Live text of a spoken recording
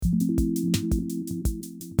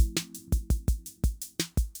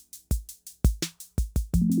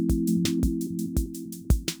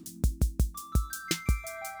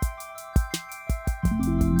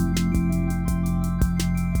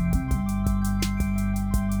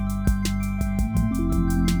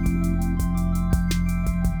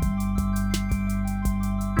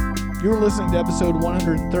You're listening to episode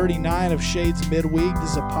 139 of Shades Midweek. This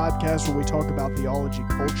is a podcast where we talk about theology,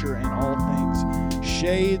 culture, and all things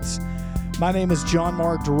Shades. My name is John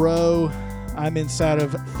Mark Durow. I'm inside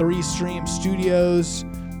of Three Stream Studios,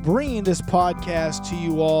 bringing this podcast to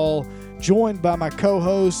you all, joined by my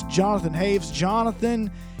co-host, Jonathan Haves. Jonathan,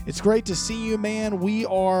 it's great to see you, man. We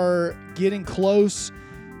are getting close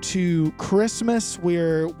to Christmas.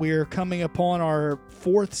 We're coming upon our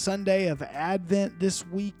fourth Sunday of Advent this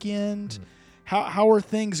weekend. How are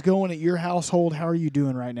things going at your household? How are you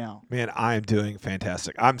doing right now? Man, I am doing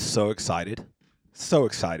fantastic. I'm so excited. So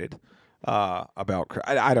excited about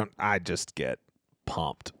I just get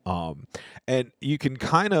pumped. And you can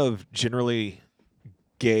kind of generally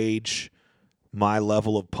gauge my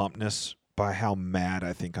level of pumpedness by how mad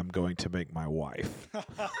I think I'm going to make my wife.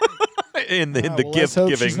 in the gift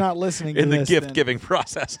giving, she's not listening in to the gift giving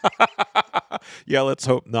process. Yeah, let's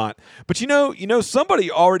hope not. But you know,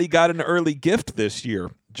 somebody already got an early gift this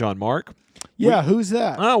year, John Mark. Yeah, who's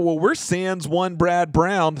that? Oh, well, we're sans one Brad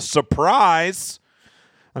Brown. Surprise!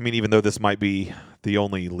 I mean, even though this might be the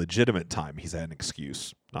only legitimate time he's had an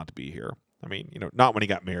excuse not to be here. I mean, not when he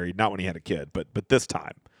got married, not when he had a kid, but this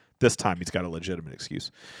time. This time he's got a legitimate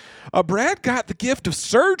excuse. Brad got the gift of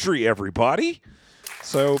surgery, everybody.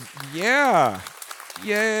 So, yeah.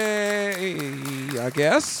 Yay, I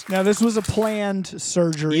guess. Now, this was a planned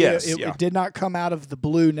surgery. Yes, It did not come out of the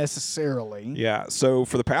blue necessarily. Yeah, so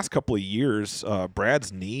for the past couple of years,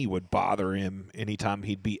 Brad's knee would bother him anytime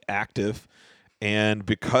he'd be active. And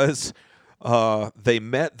because they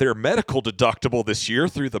met their medical deductible this year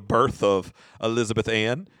through the birth of Elizabeth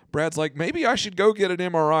Ann, Brad's like, maybe I should go get an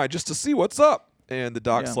MRI just to see what's up. And the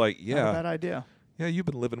doc's like, not a bad idea. Yeah, you've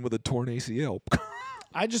been living with a torn ACL.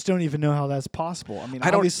 I just don't even know how that's possible. I mean,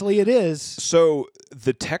 obviously it is. So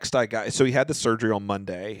the text I got, so he had the surgery on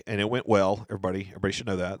Monday, and it went well. Everybody should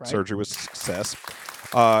know that. Right. Surgery was a success.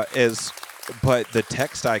 But the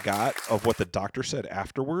text I got of what the doctor said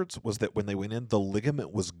afterwards was that when they went in, the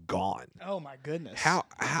ligament was gone. Oh, my goodness. How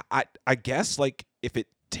I guess, like, if it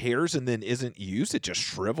tears and then isn't used, it just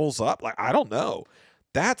shrivels up. Like, I don't know.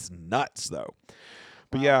 That's nuts, though.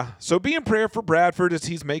 But yeah, so be in prayer for Bradford as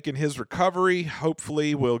he's making his recovery.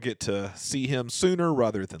 Hopefully we'll get to see him sooner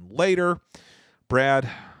rather than later. Brad,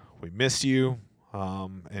 we miss you,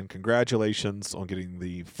 and congratulations on getting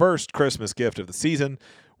the first Christmas gift of the season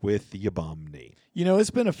with your bum knee. It's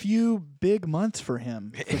been a few big months for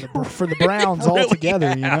him, for the Browns really altogether.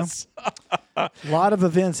 Has. A lot of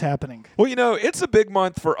events happening. Well, it's a big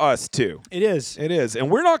month for us, too. It is. It is,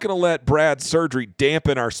 and we're not going to let Brad's surgery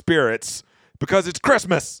dampen our spirits because it's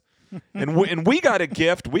Christmas. and we got a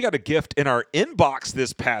gift. We got a gift in our inbox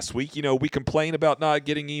this past week. We complain about not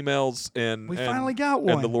getting emails, and we finally got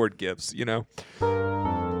one. And the Lord gives.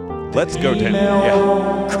 Let's go to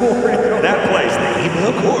email corridor. That place, the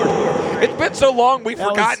email corridor. It's been so long we've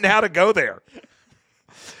forgotten how to go there.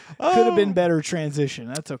 Could have been better transition.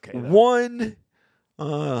 That's okay, though. One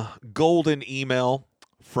golden email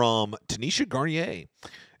from Tanisha Garnier.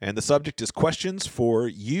 And the subject is questions for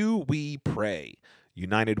you we pray.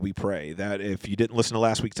 United we pray. That if you didn't listen to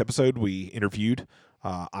last week's episode, we interviewed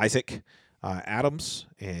Isaac Adams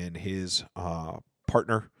and his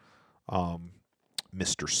partner,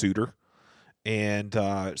 Mr. Suter. And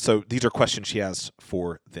so these are questions she has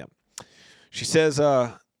for them. She says,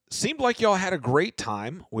 seemed like y'all had a great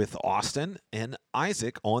time with Austin and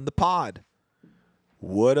Isaac on the pod.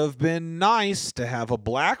 Would have been nice to have a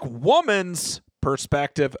black woman's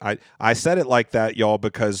perspective. I said it like that, y'all,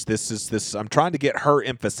 because this I'm trying to get her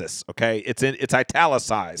emphasis, okay? It's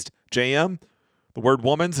italicized. JM, the word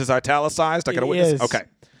woman's is italicized. I got a witness. Is. Okay.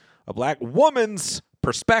 A black woman's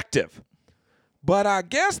perspective. But I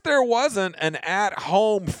guess there wasn't an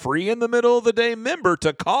at-home free in the middle of the day member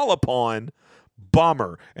to call upon.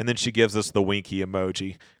 Bummer. And then she gives us the winky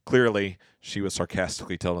emoji. Clearly, she was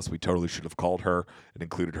sarcastically telling us we totally should have called her and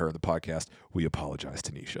included her in the podcast. We apologize,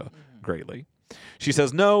 Tanisha, greatly. She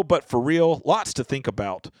says, no, but for real, lots to think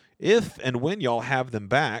about. If and when y'all have them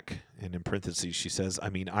back, and in parentheses, she says,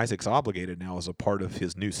 Isaac's obligated now as a part of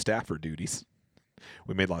his new staffer duties.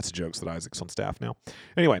 We made lots of jokes that Isaac's on staff now.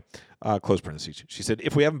 Anyway, close parentheses. She said,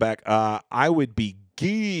 if we have him back, I would be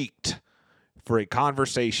geeked for a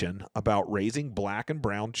conversation about raising black and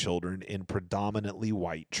brown children in predominantly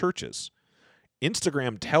white churches.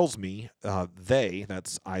 Instagram tells me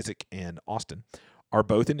that's Isaac and Austin, are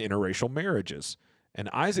both in interracial marriages. And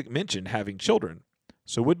Isaac mentioned having children.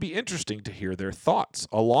 So it would be interesting to hear their thoughts,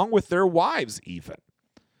 along with their wives even.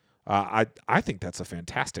 I think that's a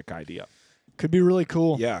fantastic idea. Could be really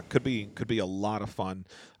cool. Yeah, could be a lot of fun.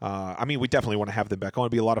 I mean, we definitely want to have them back on.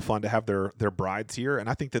 It'd be a lot of fun to have their brides here, and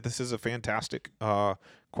I think that this is a fantastic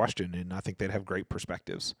question, and I think they'd have great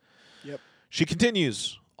perspectives. Yep. She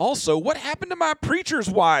continues. Also, what happened to my Preacher's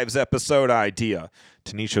Wives episode idea?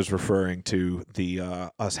 Tanisha's referring to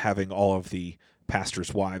the us having all of the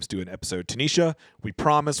pastors' wives do an episode. Tanisha, we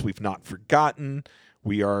promise we've not forgotten.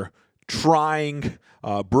 We are trying.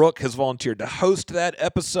 Brooke has volunteered to host that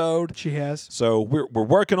episode. She has. So we're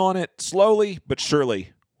working on it slowly but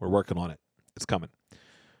surely. We're working on it. It's coming.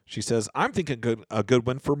 She says, I'm thinking a good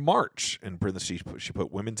one for March. In parentheses, she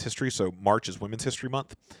put Women's History, so March is Women's History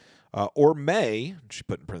Month. Or May, she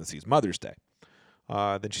put in parentheses, Mother's Day.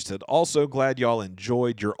 Then she said, also glad y'all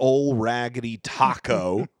enjoyed your old raggedy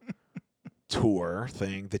taco tour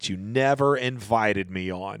thing that you never invited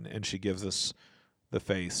me on. And she gives us the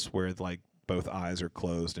face where like both eyes are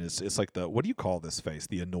closed, and it's like the, what do you call this face?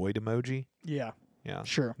 The annoyed emoji? Yeah. Yeah.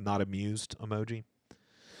 Sure. Not amused emoji.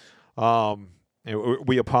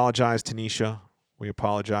 We apologize, Tanisha. We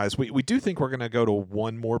apologize. We do think we're going to go to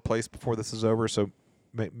one more place before this is over, so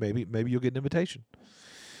maybe you'll get an invitation.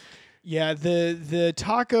 Yeah, the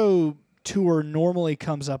taco tour normally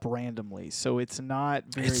comes up randomly, so it's not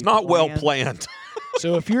very It's not well planned.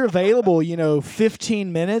 So if you're available,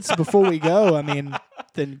 15 minutes before we go, I mean,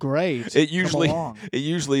 then great. It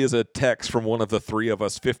usually is a text from one of the three of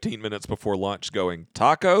us 15 minutes before lunch going,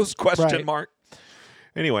 tacos? Question mark.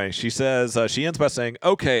 Anyway, she says, she ends by saying,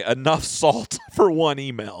 okay, enough salt for one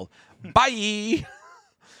email. Bye.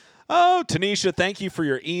 Oh, Tanisha, thank you for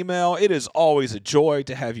your email. It is always a joy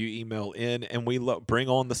to have you email in, and we bring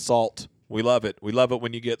on the salt. We love it. We love it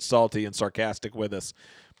when you get salty and sarcastic with us.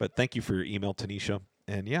 But thank you for your email, Tanisha.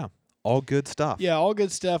 And yeah, all good stuff. Yeah, all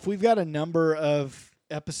good stuff. We've got a number of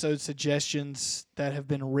episode suggestions that have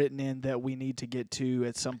been written in that we need to get to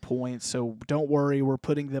at some point. So don't worry, we're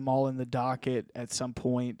putting them all in the docket at some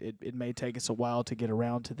point. It may take us a while to get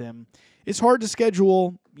around to them. It's hard to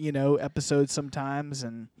schedule, episodes sometimes,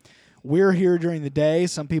 and we're here during the day.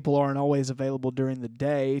 Some people aren't always available during the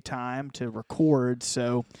day time to record,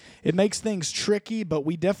 so it makes things tricky, but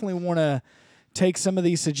we definitely want to take some of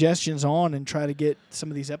these suggestions on and try to get some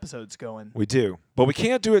of these episodes going. We do, but we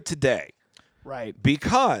can't do it today. Right.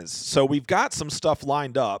 Because, we've got some stuff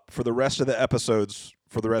lined up for the rest of the episodes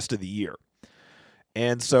for the rest of the year.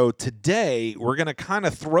 And so today, we're going to kind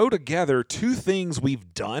of throw together two things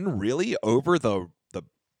we've done really over the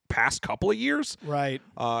past couple of years. Right.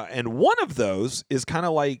 And one of those is kind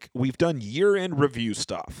of like we've done year-end review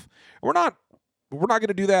stuff. We're not going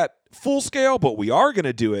to do that full scale, but we are going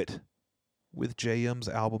to do it with JM's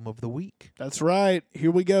Album of the Week. That's right.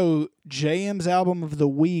 Here we go. JM's Album of the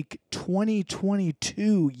Week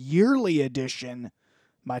 2022 Yearly Edition.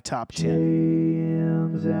 My top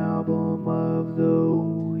 10. JM's Album of the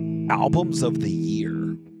Week. Albums of the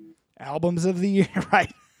Year. Albums of the Year,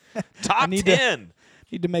 right. Top 10.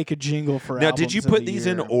 Need to make a jingle for now. Albums Did you of put the these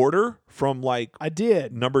year. in order from like I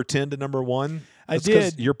did number 10 to number 1? I That's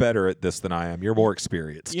 'cause did. You're better at this than I am. You're more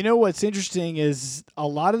experienced. You know what's interesting is a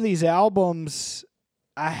lot of these albums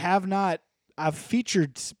I've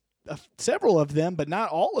featured several of them, but not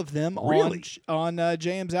all of them Really? on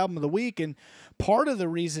JM's Album of the Week. And part of the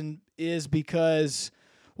reason is because,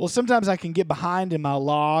 well, sometimes I can get behind in my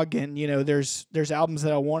log, and there's albums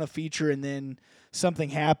that I want to feature, and then something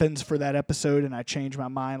happens for that episode and I change my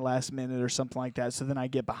mind last minute or something like that. So then I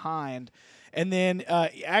get behind. And then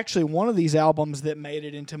actually one of these albums that made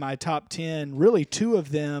it into my top 10, really two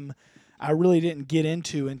of them I really didn't get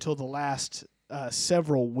into until the last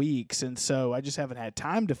several weeks. And so I just haven't had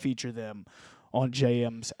time to feature them on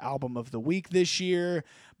JM's Album of the Week this year.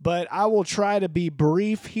 But I will try to be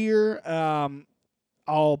brief here.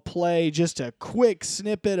 I'll play just a quick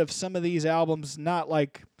snippet of some of these albums, not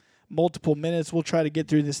like multiple minutes. We'll try to get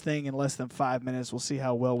through this thing in less than 5 minutes. We'll see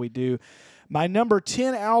how well we do. My number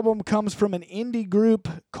 10 album comes from an indie group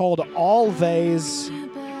called Always,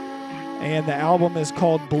 and the album is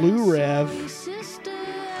called Blue Rev.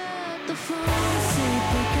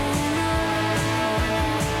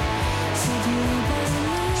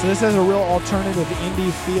 So this has a real alternative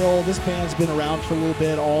indie feel. This band's been around for a little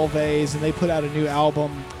bit, Always, and they put out a new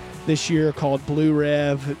album this year called Blue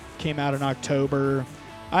Rev. It came out in October.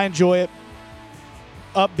 I enjoy it.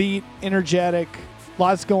 Upbeat, energetic,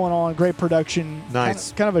 lots going on, great production.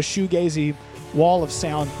 Nice. Kind of a shoegazy wall of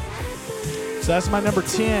sound. So that's my number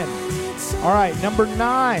 10. All right, number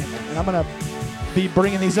 9. And I'm going to be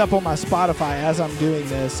bringing these up on my Spotify as I'm doing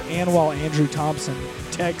this, and while Andrew Thompson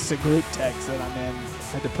texts a group text that I'm in.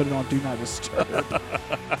 I had to put it on Do Not Disturb.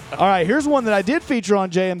 All right, here's one that I did feature on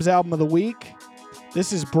JM's Album of the Week.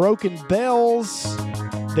 This is Broken Bells,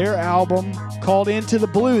 their album called Into the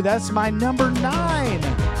Blue. That's my number 9.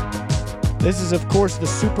 This is, of course, the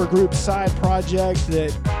supergroup side project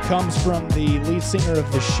that comes from the lead singer of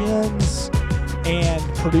The Shins and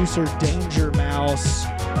producer Danger Mouse.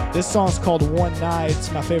 This song's called One Night.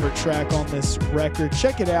 It's my favorite track on this record.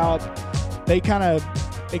 Check it out. They kind of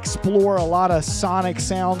explore a lot of sonic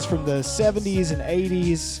sounds from the 70s and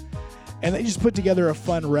 80s, and they just put together a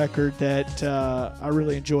fun record that I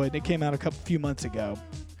really enjoyed. It came out a few months ago.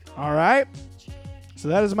 All right. So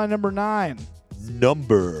that is my number 9.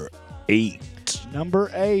 Number 8.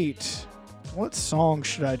 Number 8. What song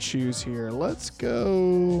should I choose here? Let's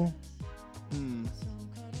go.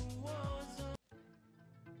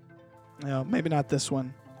 No, maybe not this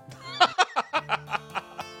one.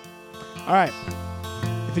 All right.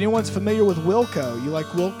 If anyone's familiar with Wilco, you like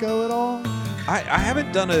Wilco at all? I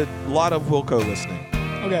haven't done a lot of Wilco listening.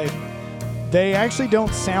 Okay. They actually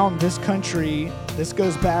don't sound this country. This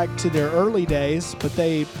goes back to their early days, but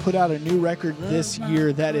they put out a new record this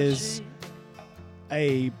year that is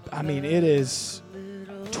it is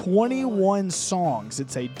 21 songs.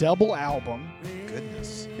 It's a double album.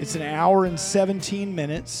 Goodness. It's an hour and 17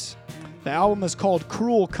 minutes. The album is called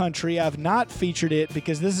Cruel Country. I've not featured it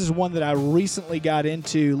because this is one that I recently got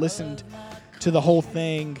into, listened to the whole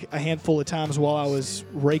thing a handful of times while I was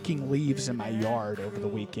raking leaves in my yard over the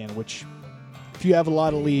weekend, which, if you have a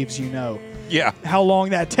lot of leaves, you know how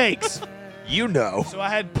long that takes. You know. So I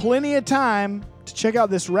had plenty of time to check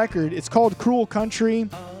out this record. It's called Cruel Country.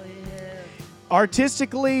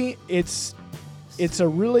 Artistically, it's a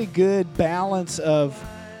really good balance of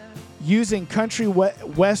using country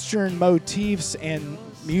western motifs and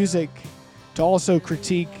music to also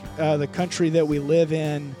critique the country that we live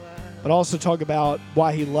in, but also talk about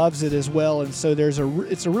why he loves it as well. And so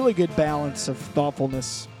it's a really good balance of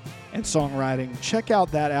thoughtfulness and songwriting. Check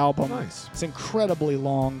out that album. Nice. It's incredibly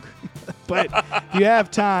long, but if you have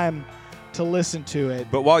time to listen to it.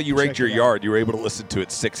 But while you raked your yard, you were able to listen to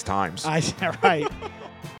it 6 times. Right.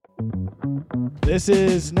 This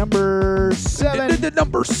is number 7.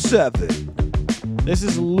 Number 7. This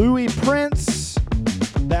is Louis Prince.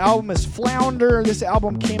 The album is Flounder. This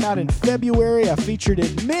album came out in February. I featured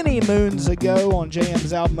it many moons ago on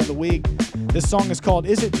JM's Album of the Week. This song is called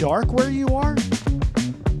Is It Dark Where You Are?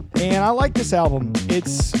 And I like this album.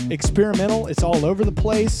 It's experimental. It's all over the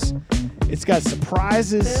place. It's got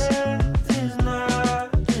surprises.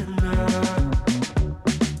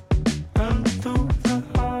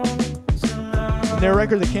 Their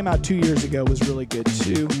record that came out 2 years ago was really good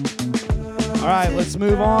too. All right, let's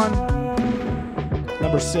move on.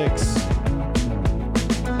 Number 6.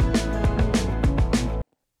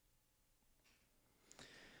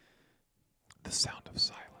 The Sound of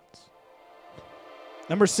Silence.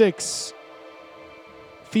 Number 6.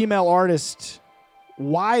 Female artist,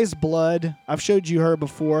 Wise Blood. I've showed you her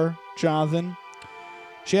before, Jonathan.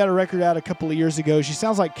 She had a record out a couple of years ago. She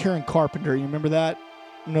sounds like Karen Carpenter. You remember that?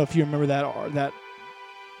 I don't know if you remember that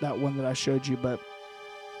one that I showed you, but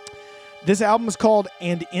this album is called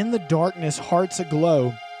And in the Darkness, Hearts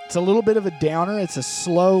Aglow. It's a little bit of a downer. It's a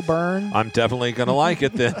slow burn. I'm definitely going to like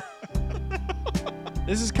it then.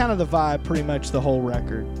 This is kind of the vibe, pretty much the whole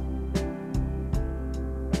record.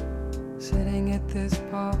 Sitting at this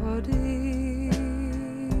party,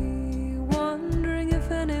 wondering if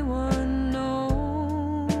anyone knows.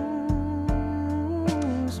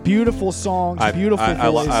 Beautiful songs, beautiful voice.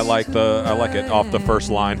 I like it off the first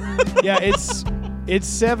line. Yeah, it's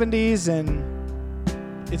 70s and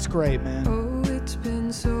it's great, man. Oh, it's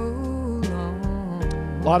been so long.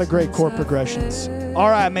 A lot of great chord progressions. All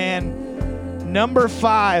right, man. Number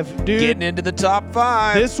 5, dude. Getting into the top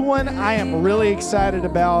 5. This one I am really excited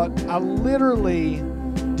about. I literally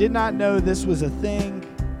did not know this was a thing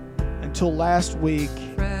until last week.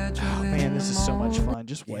 Oh, man, this is so much fun.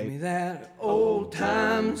 Just Give me wait. that old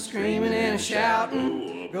time screaming and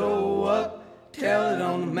shouting. Go up, tell it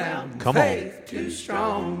on the mountain. Come on. Faith too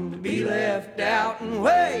strong to be left out and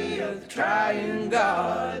way of the trying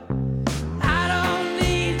God. I don't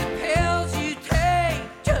need the pills you take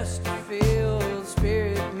just to feel the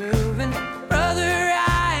spirit moving. Brother,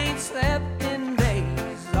 I ain't slept in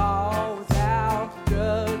days all without the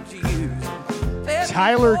drugs you use.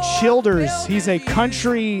 Tyler Childers. He's a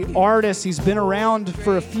country artist. He's been around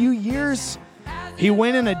for a few years. He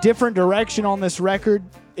went in a different direction on this record.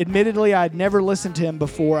 Admittedly, I'd never listened to him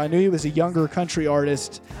before. I knew he was a younger country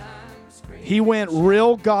artist. He went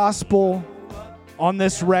real gospel on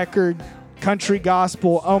this record, country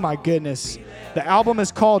gospel. Oh, my goodness. The album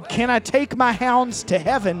is called Can I Take My Hounds to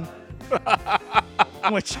Heaven?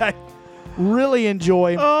 Which Really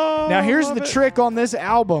enjoy. Oh, Now, here's love the it. trick on this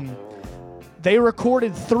album. They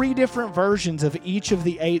recorded 3 different versions of each of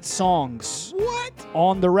the 8 songs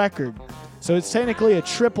on the record. So it's technically a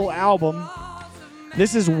triple album.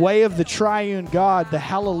 This is Way of the Triune God, the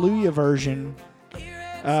Hallelujah version.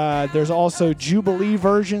 There's also Jubilee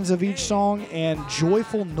versions of each song and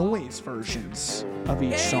Joyful Noise versions of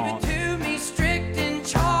each song. To me strict in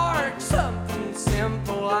charge, something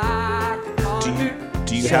simple I could ponder.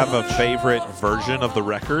 Do you have a favorite version of the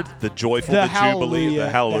record? The Joyful, the Jubilee, the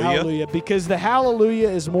Hallelujah? Because the Hallelujah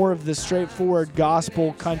is more of the straightforward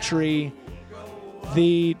gospel country.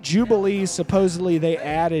 The Jubilee, supposedly they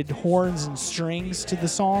added horns and strings to the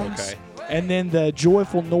songs. Okay. And then the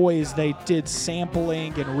Joyful Noise, they did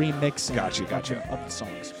sampling and remixing Gotcha. of the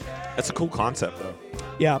songs. That's a cool concept, though.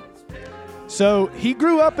 Yeah. So he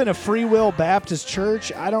grew up in a Free Will Baptist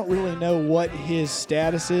church. I don't really know what his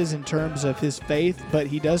status is in terms of his faith, but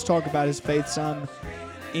he does talk about his faith some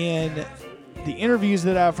in the interviews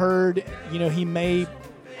that I've heard. You know, he may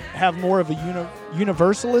have more of a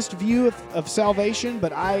universalist view of salvation,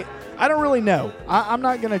 but I don't really know. I'm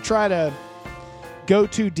not going to try to go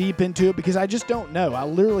too deep into it because I just don't know. I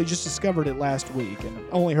literally just discovered it last week and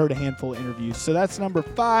only heard a handful of interviews. So that's number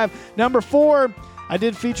 5. Number 4, I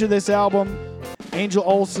did feature this album, Angel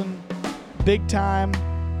Olsen, Big Time.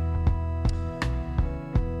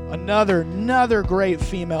 Another great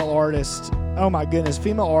female artist. Oh my goodness,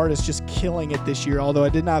 female artist just killing it this year, although I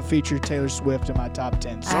did not feature Taylor Swift in my top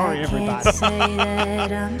 10. Sorry, everybody.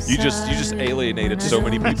 You just alienated so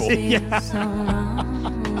many people.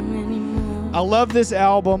 I love this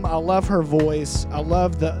album. I love her voice. I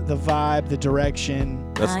love the vibe, the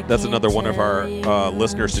direction. That's another one of our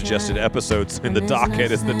listener suggested episodes in the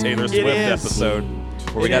docket is the Taylor Swift is. episode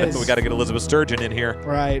where we got to get Elizabeth Sturgeon in here.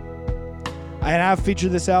 Right. And I've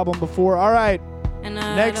featured this album before. All right.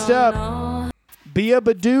 Next up, Bia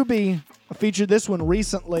Badoobie. I featured this one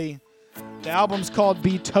recently. The album's called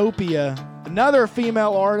Beatopia. Another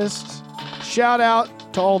female artist. Shout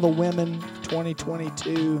out to all the women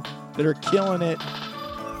 2022 that are killing it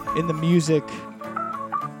in the music.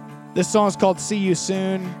 This song's called See You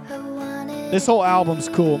Soon. This whole album's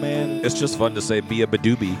cool, man. It's just fun to say be a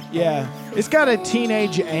badoobie. Yeah. It's got a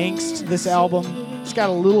teenage angst, this album. It's got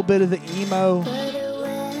a little bit of the emo.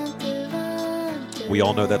 We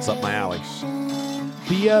all know that's up my alley.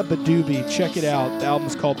 Bia Badoobie. Check it out. The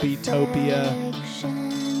album's called Beatopia.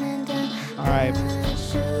 All right.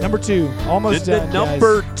 Number 2. Almost done, guys.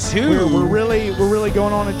 Number 2. We're really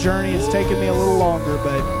going on a journey. It's taken me a little longer,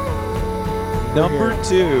 but Number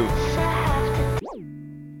 2.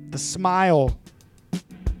 The Smile,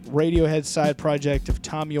 Radiohead side project of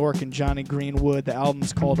Tom York and Johnny Greenwood. The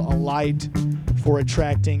album's called A Light for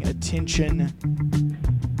Attracting Attention.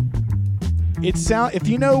 If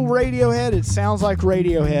you know Radiohead, it sounds like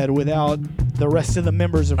Radiohead without the rest of the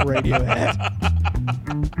members of Radiohead.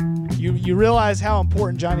 You realize how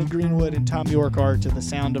important Johnny Greenwood and Tom York are to the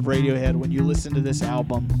sound of Radiohead when you listen to this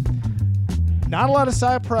album. Not a lot of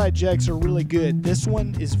side projects are really good. This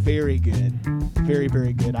one is very good. Very,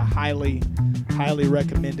 very good. I highly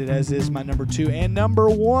recommend it, as is my number 2. And number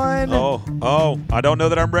 1. Oh, I don't know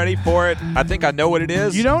that I'm ready for it. I think I know what it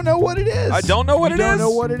is. You don't know what it is. I don't know what it is. You don't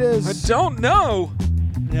know what it is. I don't know.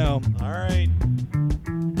 No. All right.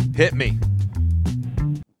 Hit me.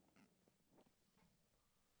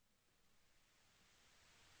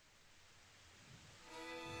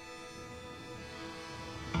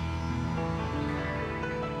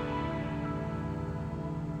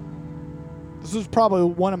 This was probably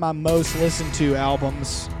one of my most listened to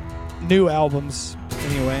albums, new albums,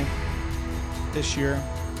 anyway, this year.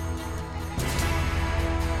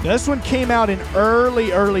 Now, this one came out in early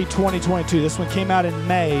 2022. This one came out in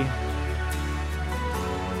May.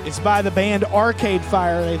 It's by the band Arcade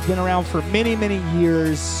Fire. They've been around for many, many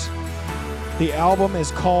years. The album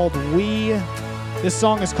is called We. This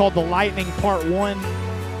song is called The Lightning Part 1.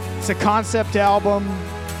 It's a concept album.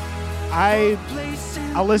 I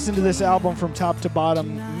listened to this album from top to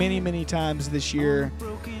bottom many, many times this year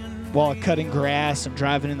while cutting grass and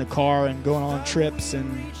driving in the car and going on trips,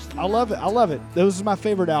 and I love it. This is my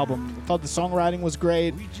favorite album. I thought the songwriting was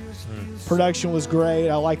great. Production was great.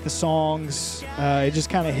 I like the songs. It just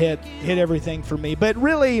kind of hit everything for me. But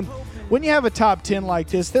really, when you have a top 10 like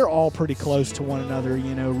this, they're all pretty close to one another,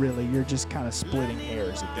 really. You're just kind of splitting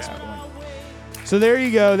hairs at this point. So there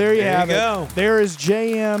you go. There you have it. There is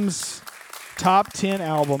JM's top 10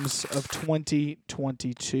 albums of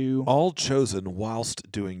 2022. All chosen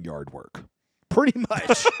whilst doing yard work. Pretty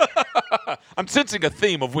much. I'm sensing a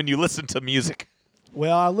theme of when you listen to music.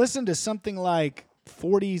 Well, I listened to something like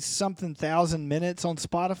 40-something thousand minutes on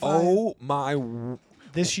Spotify Oh my!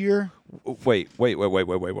 this year. Wait!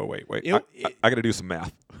 It- I got to do some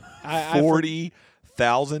math. I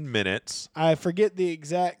 40,000 minutes. I forget the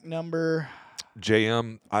exact number.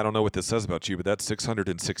 JM, I don't know what this says about you, but that's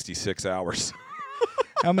 666 hours.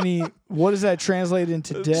 How many? What does that translate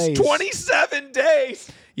into days? 27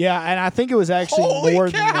 days. Yeah, and I think it was actually Holy more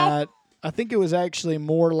than cow. that. I think it was actually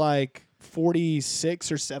more like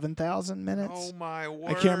 46 or 7,000 minutes. Oh my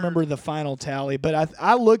word! I can't remember the final tally, but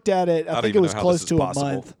I looked at it. I don't think it even was know how close this is to a possible.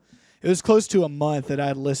 month. It was close to a month that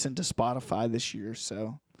I listened to Spotify this year,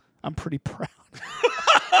 so I'm pretty proud.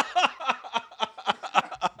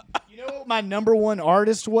 You know what my number one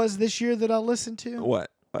artist was this year that I listened to?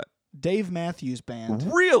 What? Dave Matthews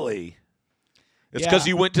Band. Really? It's Yeah. because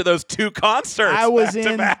you went to those 2 concerts. I was back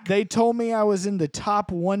to in. back. They told me I was in the top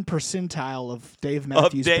 1 percentile of Dave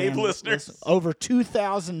Matthews Dave Band listeners? Over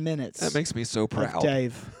 2,000 minutes. That makes me so of proud.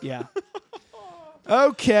 Dave. Yeah.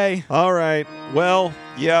 Okay. All right. Well,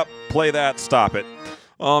 yep. Play that. Stop it.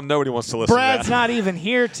 Nobody wants to listen Brad's to that. not even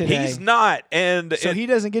here today. He's not, and So he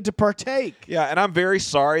doesn't get to partake. yeah, and I'm very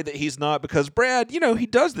sorry that he's not because Brad, he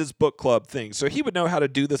does this book club thing, so he would know how to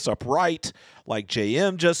do this upright, like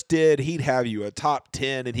JM just did. He'd have you a top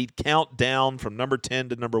 10, and he'd count down from number 10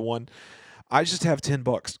 to number 1. I just have 10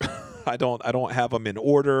 books. I don't have them in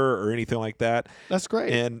order or anything like that. That's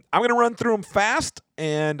great. And I'm going to run through them fast,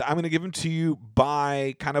 and I'm going to give them to you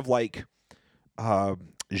by kind of like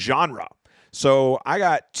genre. So I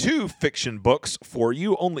got 2 fiction books for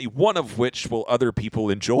you, only one of which will other people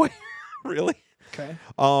enjoy. Really? Okay.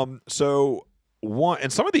 So one,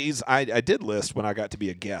 and some of these I did list when I got to be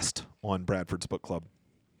a guest on Bradford's Book Club.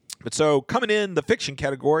 But so coming in the fiction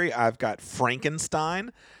category, I've got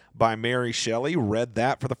Frankenstein by Mary Shelley. Read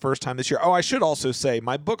that for the first time this year. Oh, I should also say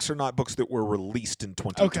my books are not books that were released in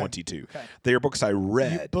 2022. Okay. They are books I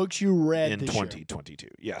read Books you read in this year. 2022.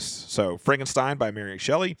 Yes. So Frankenstein by Mary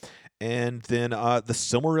Shelley, and then The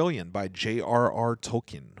Silmarillion by J.R.R.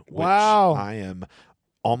 Tolkien, which Wow. I am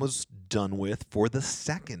almost done with for the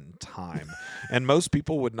second time. And most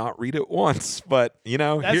people would not read it once, but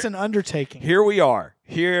That's an undertaking. here we are.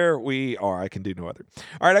 Here we are. I can do no other.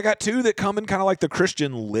 All right, I got 2 that come in kind of like the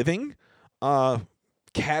Christian living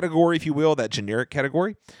category, if you will, that generic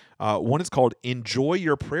category. One is called Enjoy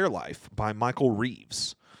Your Prayer Life by Michael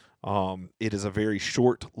Reeves. It is a very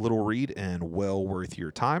short little read and well worth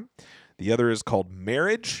your time. The other is called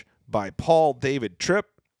Marriage by Paul David Tripp.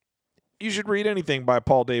 You should read anything by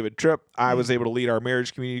Paul David Tripp. I was able to lead our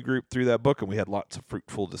marriage community group through that book, and we had lots of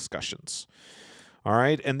fruitful discussions. All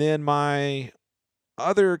right, and then my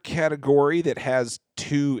other category that has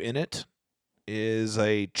 2 in it is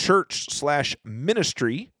a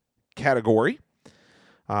church/ministry category.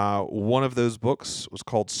 One of those books was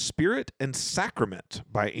called Spirit and Sacrament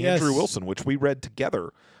by Andrew Yes. Wilson, which we read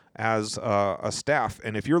together as a staff.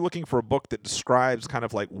 And if you're looking for a book that describes kind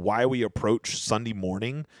of like why we approach Sunday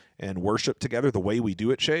morning and worship together the way we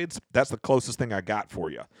do at Shades, that's the closest thing I got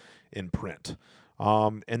for you in print.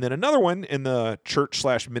 And then another one in the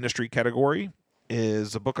church/ministry category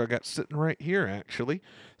is a book I got sitting right here, actually.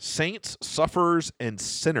 Saints, Sufferers, and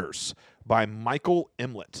Sinners by Michael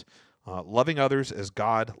Emlet. Loving Others as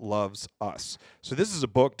God Loves Us. So this is a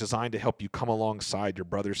book designed to help you come alongside your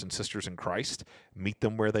brothers and sisters in Christ, meet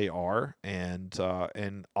them where they are, and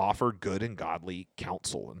offer good and godly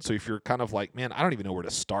counsel. And so if you're kind of like, man, I don't even know where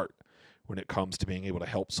to start when it comes to being able to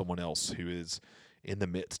help someone else who is in the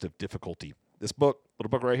midst of difficulty, this book, little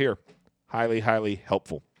book right here, highly, highly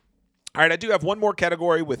helpful. All right, I do have one more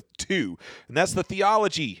category with 2, and that's the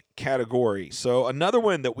theology category. So another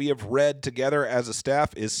one that we have read together as a staff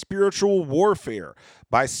is Spiritual Warfare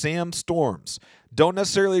by Sam Storms. Don't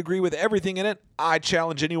necessarily agree with everything in it. I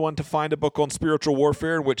challenge anyone to find a book on spiritual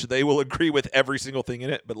warfare in which they will agree with every single thing in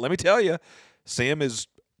it. But let me tell you, Sam is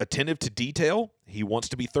attentive to detail. He wants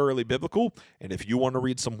to be thoroughly biblical, and if you want to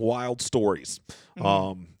read some wild stories,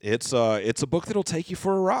 it's a book that'll take you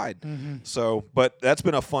for a ride. So, but that's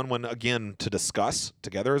been a fun one again to discuss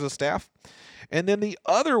together as a staff. And then the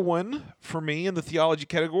other one for me in the theology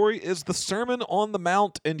category is the Sermon on the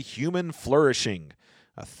Mount and Human Flourishing,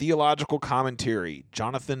 a theological commentary.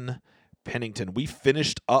 Jonathan Pennington. We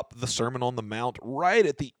finished up the Sermon on the Mount right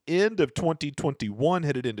at the end of 2021,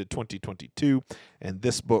 headed into 2022, and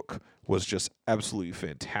this book was just absolutely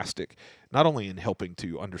fantastic, not only in helping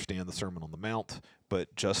to understand the Sermon on the Mount,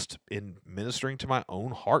 but just in ministering to my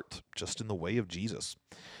own heart, just in the way of Jesus.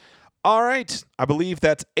 All right, I believe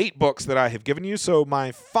that's 8 books that I have given you, so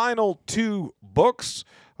my final 2 books,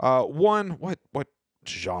 one, what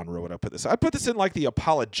genre would I put this? I'd put this in like the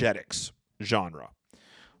apologetics genre.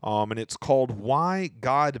 And it's called Why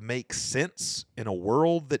God Makes Sense in a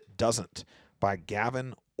World That Doesn't by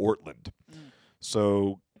Gavin Ortland.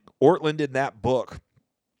 So Ortland in that book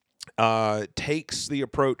takes the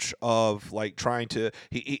approach of like trying to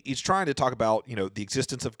he's trying to talk about the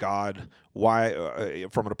existence of God, why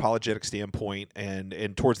from an apologetic standpoint,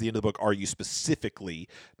 and towards the end of the book argue specifically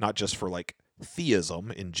not just for like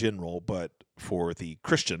theism in general, but for the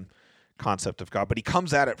Christian concept of God. But he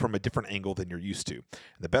comes at it from a different angle than you're used to. And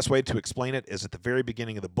the best way to explain it is at the very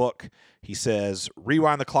beginning of the book. He says,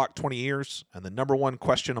 rewind the clock 20 years, and the number one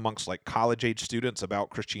question amongst like college age students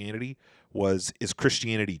about Christianity was, is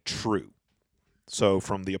Christianity true? So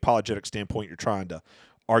from the apologetic standpoint, you're trying to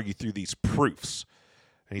argue through these proofs.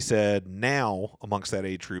 And he said, now amongst that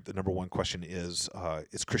age group, the number one question is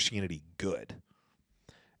Christianity good?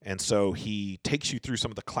 And so he takes you through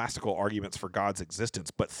some of the classical arguments for God's existence,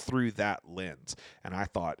 but through that lens. And I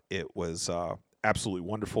thought it was absolutely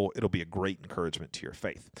wonderful. It'll be a great encouragement to your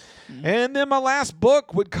faith. Mm-hmm. And then my last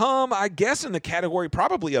book would come, I guess, in the category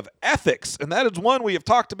probably of ethics. And that is one we have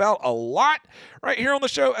talked about a lot right here on the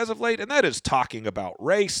show as of late. And that is Talking About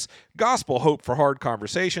Race, Gospel Hope for Hard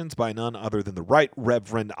Conversations by none other than the Right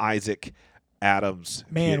Reverend Isaac Adams.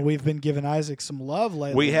 Man, we've been giving Isaac some love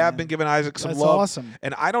lately. We have been giving Isaac some love. That's awesome.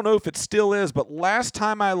 And I don't know if it still is, but last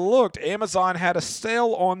time I looked, Amazon had a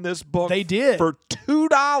sale on this book. They did. For $2.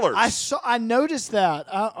 I noticed that.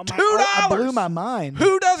 $2. I blew my mind.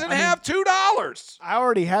 Who doesn't have $2? I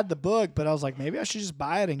already had the book, but I was like, maybe I should just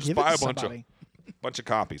buy it and give it to somebody. Bunch of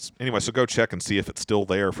copies. Anyway, so go check and see if it's still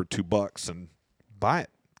there for $2 and buy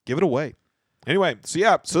it. Give it away. Anyway, so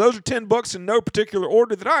those are 10 books in no particular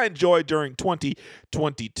order that I enjoyed during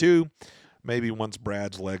 2022. Maybe once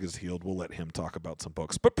Brad's leg is healed, we'll let him talk about some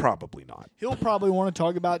books, but probably not. He'll probably want to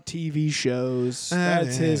talk about TV shows.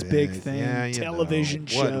 That's his big thing. Yeah, television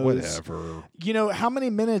shows. Whatever. How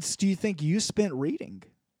many minutes do you think you spent reading?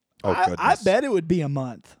 Oh, goodness. I bet it would be a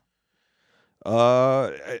month.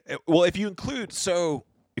 Well, if you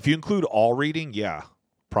include all reading, yeah,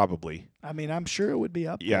 probably. I mean, I'm sure it would be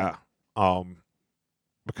up there. Yeah.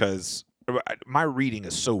 Because my reading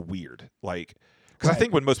is so weird. Like, because I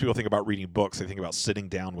think when most people think about reading books, they think about sitting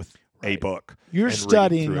down with a book. You're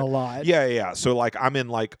studying a lot. Yeah. So like I'm in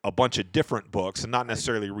like a bunch of different books and not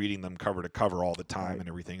necessarily reading them cover to cover all the time and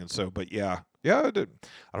everything. And so, but yeah, I don't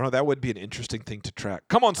know. That would be an interesting thing to track.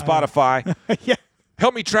 Come on, Spotify. Yeah.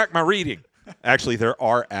 Help me track my reading. Actually, there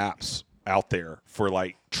are apps out there for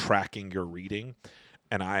like tracking your reading.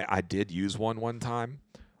 And I did use one time.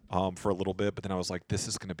 For a little bit, but then I was like, "This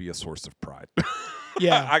is going to be a source of pride."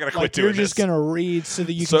 Yeah, I got to quit doing this. You're just going to read so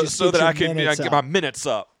that you can just so get that I your can get my minutes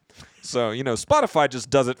up. So Spotify just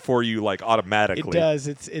does it for you like automatically. It does.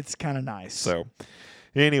 It's kind of nice. So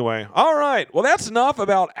anyway, all right. Well, that's enough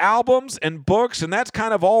about albums and books, and that's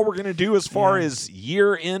kind of all we're going to do as far as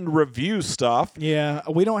year-end review stuff. Yeah,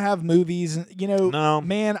 we don't have movies. No.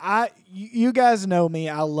 Man, you guys know me.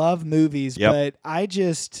 I love movies, but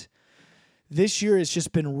this year it's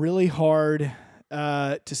just been really hard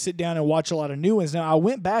to sit down and watch a lot of new ones. Now, I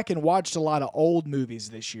went back and watched a lot of old movies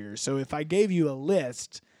this year. So if I gave you a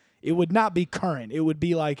list, it would not be current. It would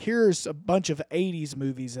be like, here's a bunch of 80s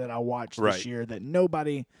movies that I watched this year that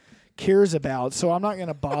nobody cares about. So I'm not going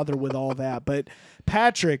to bother with all that. But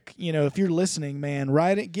Patrick, if you're listening, man,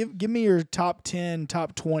 write it. Give me your top 10,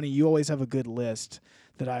 top 20. You always have a good list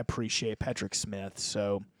that I appreciate, Patrick Smith.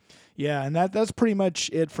 So... yeah, and that's pretty much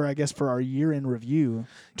it for our year-end review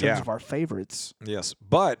in terms of our favorites. Yes,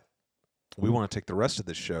 but we want to take the rest of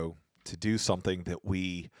the show to do something that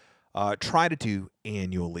we try to do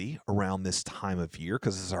annually around this time of year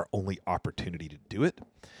because this is our only opportunity to do it,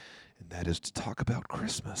 and that is to talk about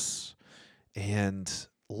Christmas. And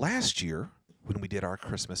last year, when we did our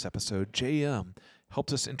Christmas episode, JM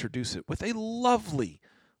helped us introduce it with a lovely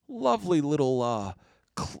little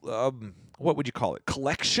what would you call it?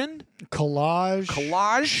 Collage,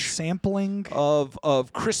 sampling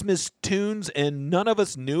of Christmas tunes, and none of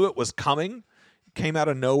us knew it was coming. It came out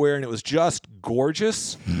of nowhere, and it was just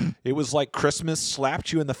gorgeous. It was like Christmas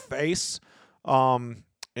slapped you in the face,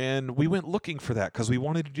 and we went looking for that because we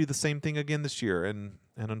wanted to do the same thing again this year, and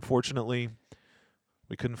unfortunately,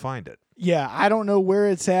 we couldn't find it. Yeah, I don't know where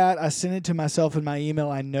it's at. I sent it to myself in my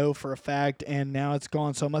email, I know for a fact, and now it's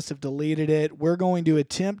gone, so I must have deleted it. We're going to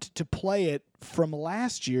attempt to play it from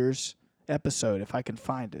last year's episode, if I can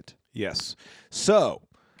find it. Yes. So,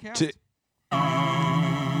 here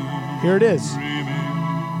it is.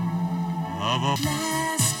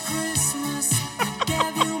 Last Christmas,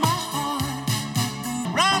 gave you my heart.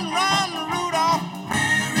 Run, Rudolph.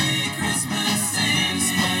 Merry Christmas,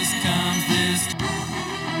 Christmas comes this.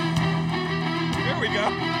 There we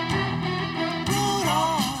go.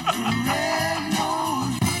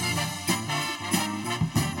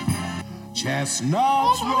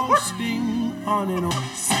 chestnuts roasting on an open.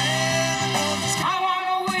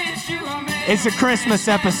 I wanna wish you a Merry It's a Christmas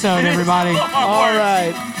episode, everybody. All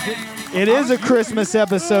right. It is a Christmas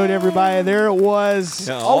episode, everybody. There it was.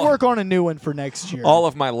 Yeah, I'll work on a new one for next year. All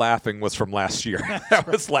of my laughing was from last year. That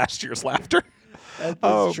was last year's laughter.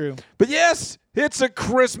 That's true. But yes, it's a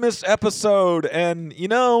Christmas episode. And, you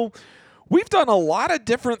know, we've done a lot of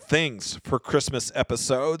different things for Christmas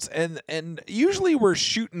episodes. And usually we're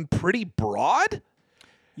shooting pretty broad.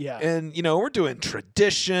 Yeah. And, you know, we're doing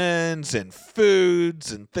traditions and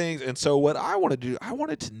foods and things. And so what I want to do, I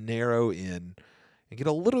wanted to narrow in and get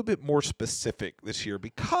a little bit more specific this year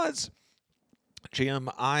because, Jim,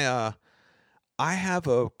 I have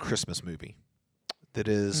a Christmas movie that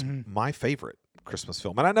is my favorite Christmas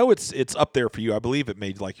film. And I know it's up there for you. I believe it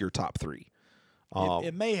made like your top 3.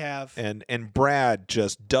 It may have. And Brad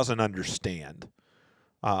just doesn't understand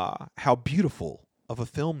how beautiful of a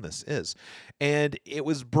film this is. And it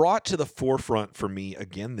was brought to the forefront for me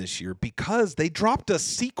again this year because they dropped a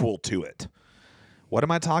sequel to it. What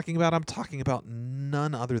am I talking about? I'm talking about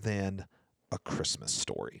none other than A Christmas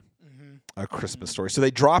Story. A Christmas Story. So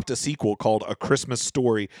they dropped a sequel called A Christmas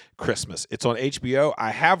Story Christmas. It's on HBO.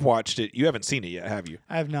 I have watched it. You haven't seen it yet, have you?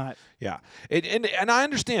 I have not. Yeah. And I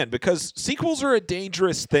understand because sequels are a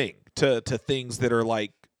dangerous thing to things that are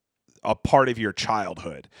like a part of your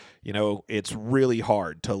childhood. You know, it's really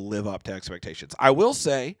hard to live up to expectations. I will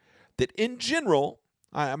say that in general,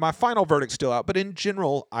 my final verdict's still out, but in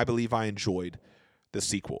general, I believe I enjoyed the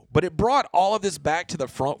sequel. But it brought all of this back to the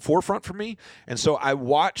forefront for me. And so I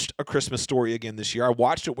watched A Christmas Story again this year. I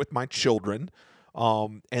watched it with my children,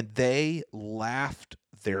 and they laughed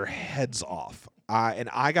their heads off. And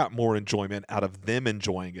I got more enjoyment out of them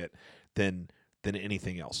enjoying it than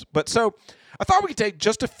anything else. But so I thought we could take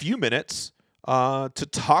just a few minutes to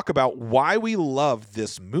talk about why we love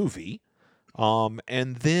this movie.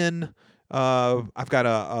 And then I've got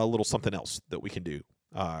a little something else that we can do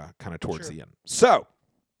kind of towards the end. So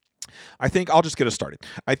I think I'll just get us started.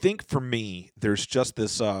 I think for me, there's just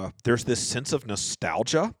this there's this sense of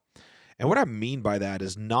nostalgia. And what I mean by that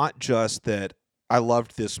is not just that I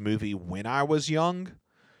loved this movie when I was young,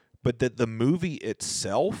 but that the movie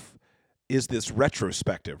itself is this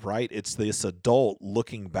retrospective, right? It's this adult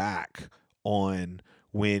looking back on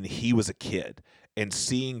when he was a kid and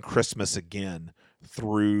seeing Christmas again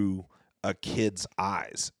through a kid's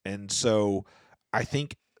eyes. And so I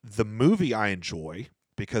think the movie I enjoy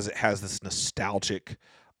because it has this nostalgic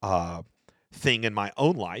thing in my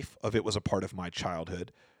own life of it was a part of my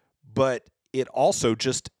childhood, but it also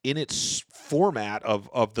just in its format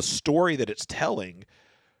of the story that it's telling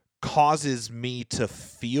causes me to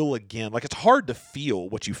feel again. Like it's hard to feel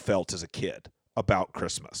what you felt as a kid about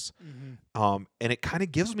Christmas. And it kind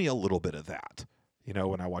of gives me a little bit of that, you know,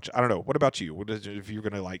 when I watch it. I don't know. What about you? If you're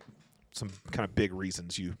going to like some kind of big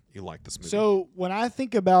reasons you like this movie? So when I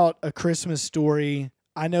think about A Christmas Story,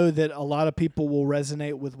 I know that a lot of people will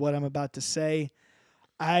resonate with what I'm about to say.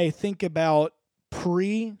 I think about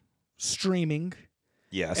pre-streaming,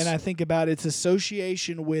 Yes. and I think about its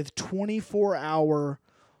association with 24-hour,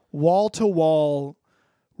 wall-to-wall,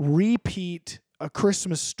 repeat A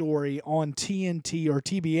Christmas Story on TNT or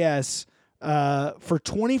TBS for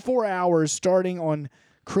 24 hours starting on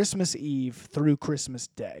Christmas Eve through Christmas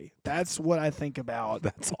Day. That's what I think about.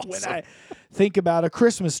 That's awesome. When I think about A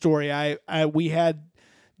Christmas Story. We had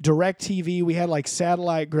DirecTV. We had like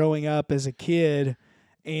satellite growing up as a kid,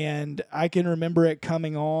 and I can remember it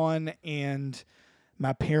coming on and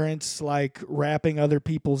my parents like wrapping other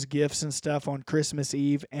people's gifts and stuff on Christmas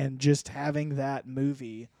Eve and just having that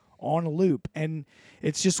movie on a loop. And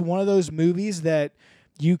it's just one of those movies that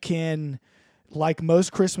you can, like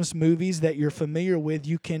most Christmas movies that you're familiar with,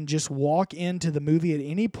 you can just walk into the movie at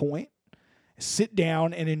any point, sit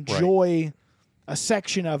down and enjoy a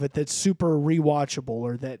section of it that's super rewatchable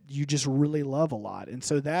or that you just really love a lot. And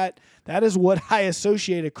so that is what I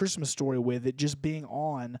associate A Christmas Story with, it just being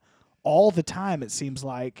on all the time, it seems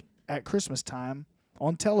like, at Christmas time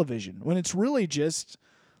on television, when it's really just,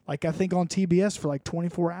 like, I think on TBS for like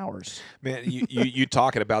 24 hours. Man, you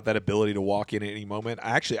talking about that ability to walk in at any moment.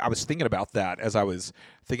 I was thinking about that as I was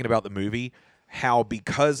thinking about the movie, how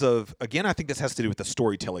because of, again, I think this has to do with the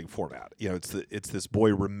storytelling format. You know, it's this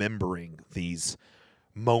boy remembering these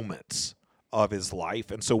moments of his life.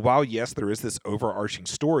 And so while, yes, there is this overarching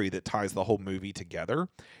story that ties the whole movie together,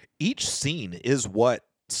 each scene is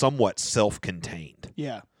somewhat self-contained.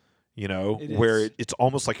 Yeah. You know, It where is. it's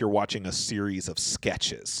almost like you're watching a series of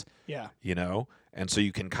sketches. Yeah. You know, and so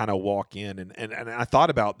you can kind of walk in and I thought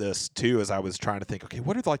about this too as I was trying to think, okay,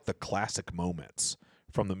 what are like the classic moments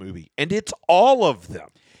from the movie? And it's all of them.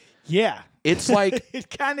 Yeah. It's like It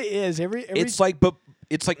kind of is. Every it's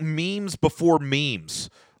like memes before memes.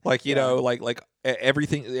 Like, you know,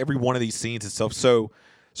 everything, every one of these scenes itself. So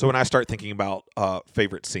when I start thinking about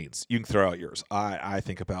favorite scenes, you can throw out yours. I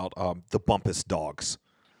think about the Bumpus dogs,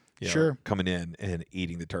 you know, Sure. coming in and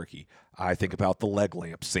eating the turkey. I think about the leg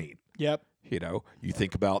lamp scene. Yep. You know, you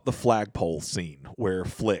think about the flagpole scene where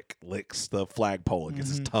Flick licks the flagpole and gets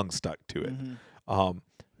his tongue stuck to it.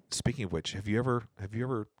 Speaking of which, have you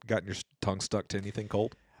ever gotten your tongue stuck to anything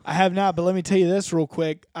cold? I have not, but let me tell you this real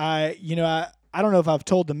quick. I don't know if I've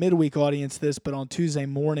told the midweek audience this, but on Tuesday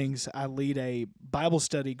mornings, I lead a Bible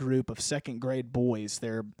study group of second grade boys.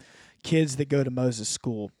 They're kids that go to Moses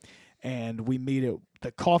School. And we meet at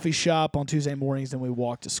the coffee shop on Tuesday mornings, and we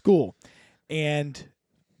walk to school. And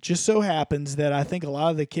just so happens that I think a lot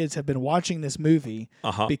of the kids have been watching this movie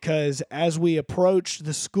because as we approached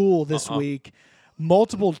the school this week,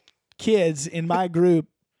 multiple kids in my group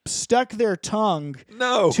stuck their tongue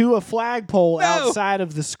to a flagpole outside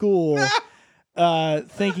of the school,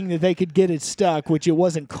 thinking that they could get it stuck, which it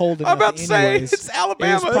wasn't cold enough. I'm about to say, anyways. it's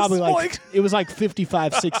Alabama. It was probably It's it was like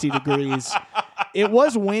 55, 60 degrees. It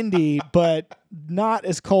was windy, but not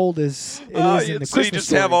as cold as it is in the so Christmas you just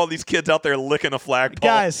story. have all these kids out there licking a flagpole.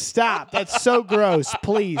 Guys, stop. That's so gross.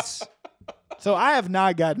 Please. So I have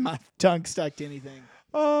not gotten my tongue stuck to anything.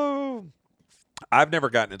 Oh, I've never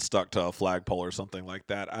gotten it stuck to a flagpole or something like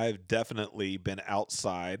that. I've definitely been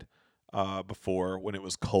outside before when it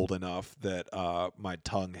was cold enough that my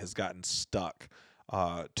tongue has gotten stuck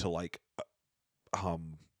to like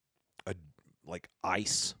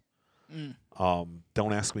ice.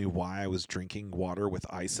 Don't ask me why I was drinking water with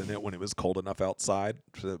ice in it when it was cold enough outside,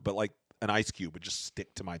 but like an ice cube would just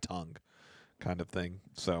stick to my tongue, kind of thing.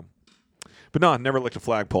 So, but no, I never licked a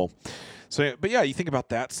flagpole. So, but yeah, you think about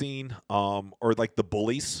that scene, or like the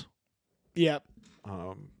bullies. Yep.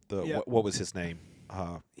 What was his name?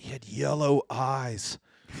 He had yellow eyes.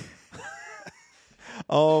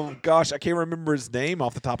 Oh gosh, I can't remember his name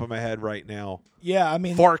off the top of my head right now. Yeah, I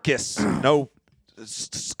mean, Farkas. No,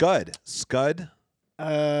 Scud.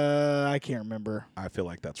 I can't remember. I feel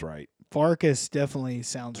like that's right. Farkas definitely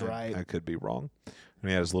sounds right. I could be wrong. And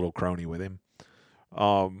he had his little crony with him.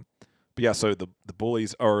 But yeah, so the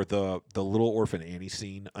bullies are the Little Orphan Annie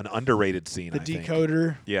scene, an underrated scene. The I think.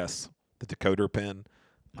 decoder. Yes, the decoder pen.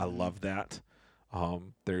 I love that.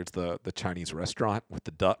 There's the Chinese restaurant with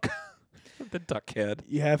the duck, the duck head.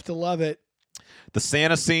 You have to love it. The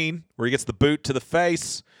Santa scene where he gets the boot to the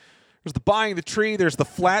face. There's the buying the tree. There's the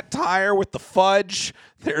flat tire with the fudge.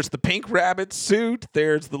 There's the pink rabbit suit.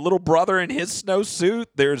 There's the little brother in his snowsuit.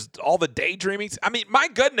 There's all the daydreaming. I mean, my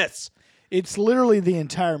goodness. It's literally the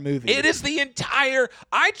entire movie. It is the entire.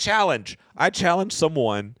 I challenge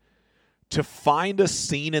someone to find a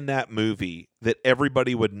scene in that movie that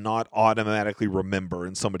everybody would not automatically remember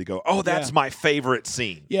and somebody go, oh, that's my favorite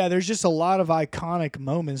scene. Yeah, there's just a lot of iconic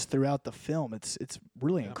moments throughout the film. It's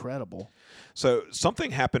really incredible. So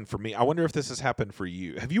something happened for me. I wonder if this has happened for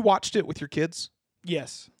you. Have you watched it with your kids?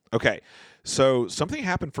 Yes. Okay. So something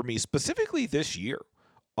happened for me specifically this year.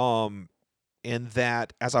 In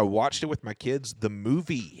that as I watched it with my kids, the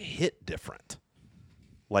movie hit different.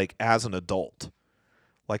 Like as an adult.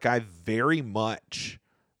 Like I very much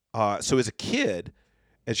so as a kid,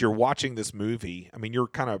 as you're watching this movie, I mean, you're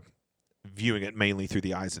kind of viewing it mainly through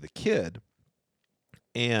the eyes of the kid.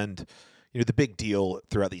 And, you know, the big deal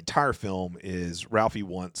throughout the entire film is Ralphie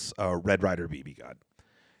wants a Red Ryder BB gun.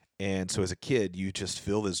 And so as a kid, you just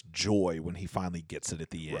feel this joy when he finally gets it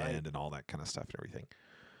at the end and all that kind of stuff and everything.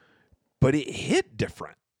 But it hit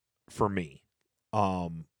different for me.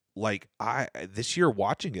 Like this year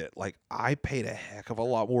watching it, like I paid a heck of a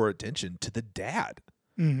lot more attention to the dad.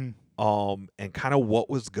 And kind of what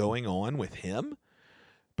was going on with him.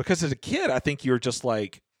 Because as a kid, I think you're just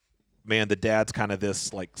like, man, the dad's kind of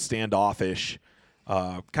this like standoffish,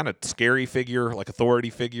 kind of scary figure, like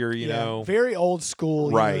authority figure, you know. Very old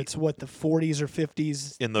school. Right. You know, it's what, the 40s or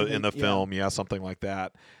 50s In the film, something like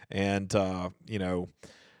that. And you know,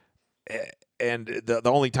 and the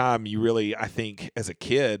only time you really, I think, as a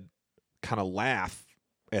kid, kind of laugh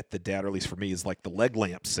at the dad, or at least for me, is like the leg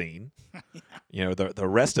lamp scene. You know, the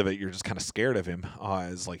rest of it, you're just kind of scared of him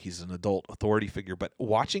as like he's an adult authority figure. But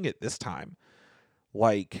watching it this time,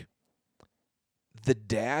 like the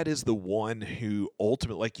dad is the one who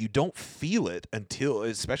ultimately, like you don't feel it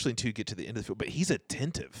especially until you get to the end of the film, but he's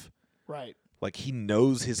attentive. Right. Like he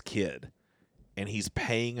knows his kid and he's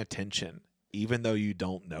paying attention even though you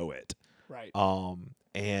don't know it. Right.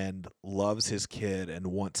 And loves his kid and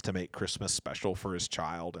wants to make Christmas special for his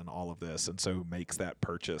child and all of this. And so makes that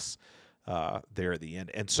purchase there at the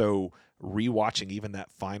end. And so rewatching even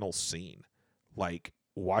that final scene, like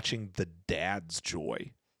watching the dad's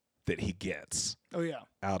joy that he gets Oh yeah.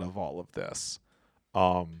 out of all of this.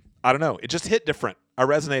 I don't know. It just hit different. I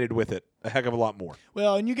resonated with it a heck of a lot more.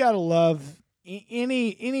 Well, and you gotta love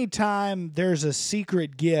any time there's a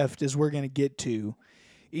secret gift, as we're gonna get to.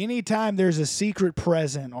 Anytime there's a secret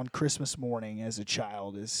present on Christmas morning as a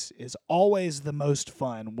child is always the most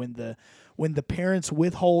fun when the parents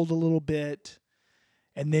withhold a little bit,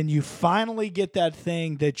 and then you finally get that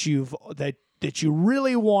thing that you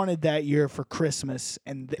really wanted that year for Christmas,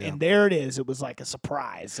 and there it is. It was like a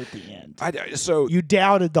surprise at the end. So You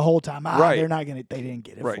doubted the whole time. Right. They didn't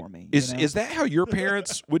get it right. for me. Is that how your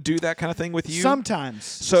parents would do that kind of thing with you? Sometimes.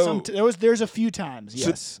 So- There's a few times. So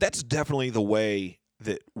Yes. that's definitely the way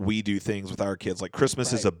that we do things with our kids. Like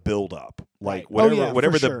Christmas is Right. a build up. Like Right. Oh, whatever yeah, for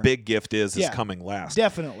whatever the sure. big gift is Yeah. coming last.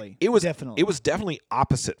 Definitely. It was definitely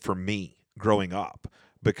opposite for me growing up,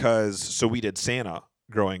 because so we did Santa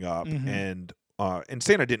growing up, Mhm. and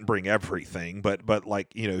Santa didn't bring everything, but like,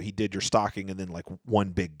 you know, he did your stocking and then like one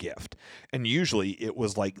big gift. And usually it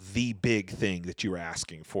was like the big thing that you were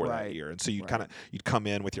asking for that Right. year. And so Right. you'd come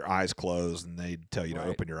in with your eyes closed and they'd tell you to Right.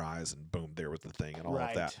 open your eyes, and boom, there was the thing and all right.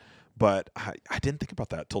 of that. But I didn't think about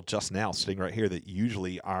that till just now, sitting right here, that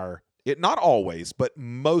usually not always, but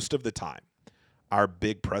most of the time, our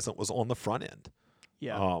big present was on the front end.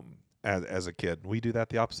 Yeah. As a kid. We do that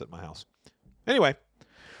the opposite in my house. Anyway,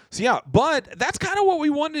 so yeah, but that's kind of what we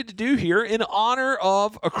wanted to do here in honor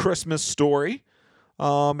of A Christmas Story,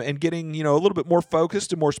 and getting, you know, a little bit more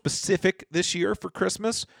focused and more specific this year for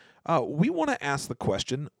Christmas. We want to ask the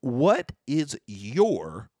question, what is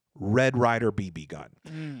your Red Ryder BB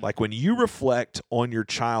gun? Like, when you reflect on your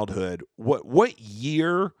childhood, what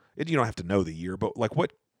year, and you don't have to know the year, but like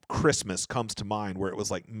what Christmas comes to mind where it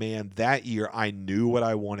was like, man, that year I knew what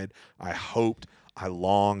I wanted, I hoped, I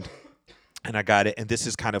longed, and I got it. And this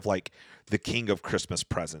is kind of like the king of Christmas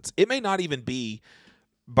presents. It may not even be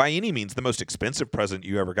by any means the most expensive present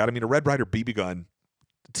you ever got. I mean, a Red Ryder BB gun,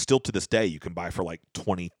 still to this day, you can buy for like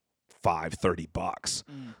 $25, $30.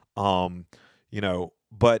 You know,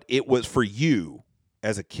 but it was for you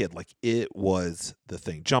as a kid, like it was the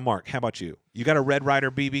thing. John Mark, how about you? You got a Red Ryder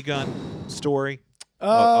BB gun story?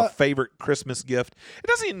 A favorite Christmas gift? It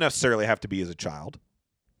doesn't even necessarily have to be as a child.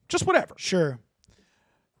 Just whatever. Sure.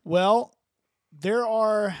 Well,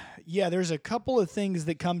 there's a couple of things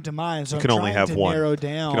that come to mind. So You can I'm only trying have to one. narrow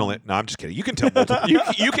down. No, I'm just kidding. You can tell multiple.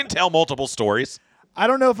 you can tell multiple stories. I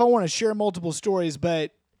don't know if I want to share multiple stories,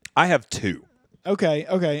 but I have two.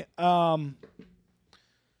 okay.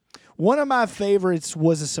 One of my favorites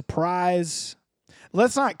was a surprise.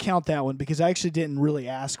 Let's not count that one because I actually didn't really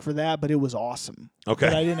ask for that, but it was awesome. Okay.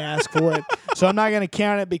 But I didn't ask for it. So I'm not going to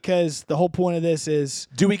count it because the whole point of this is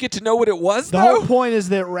Do we get to know what it was, the though? whole point is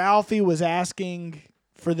that Ralphie was asking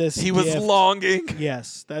for this He was gift. longing.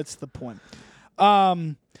 Yes, that's the point.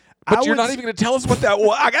 But you're not even going to tell us what that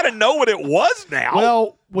was. I got to know what it was now.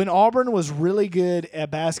 Well, when Auburn was really good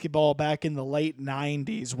at basketball back in the late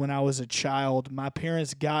 90s when I was a child, my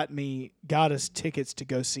parents got us tickets to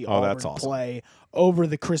go see Auburn that's awesome. play over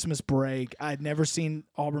the Christmas break. I'd never seen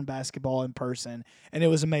Auburn basketball in person, and it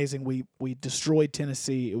was amazing. We destroyed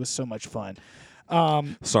Tennessee. It was so much fun.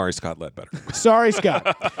 Sorry, Scott Ledbetter. Sorry,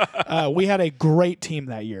 Scott. We had a great team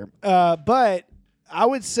that year. But I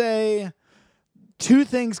would say two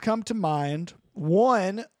things come to mind.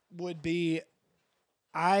 One would be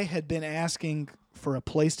I had been asking for a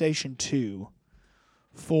PlayStation 2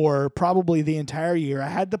 for probably the entire year. I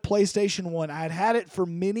had the PlayStation 1. I had it for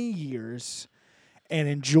many years and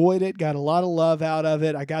enjoyed it, got a lot of love out of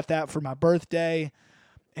it. I got that for my birthday,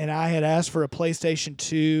 and I had asked for a PlayStation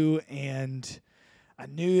 2, and I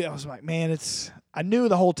was like, man, I knew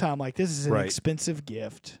the whole time, like, this is an Right. expensive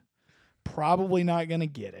gift. Probably not going to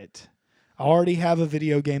get it. I already have a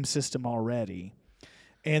video game system already.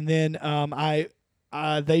 And then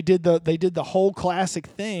they did the whole classic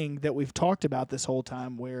thing that we've talked about this whole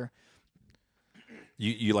time where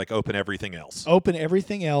You like open everything else. open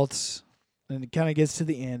everything else and it kind of gets to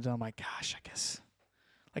the end and I'm like, gosh, I guess.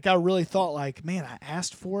 Like I really thought like, man, I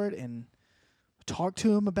asked for it and talked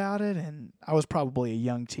to him about it, and I was probably a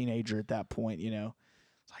young teenager at that point, you know.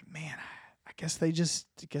 It's like, man, I guess they just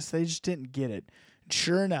didn't get it. And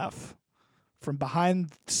sure enough, from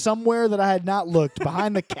behind somewhere that I had not looked,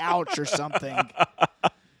 behind the couch or something,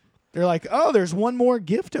 they're like, "Oh, there's one more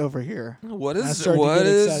gift over here." What And I is started to what get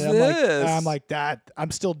is excited. this? I'm like that.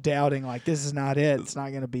 I'm still doubting. Like this is not it. It's not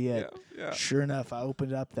going to be it. Yeah. Sure enough, I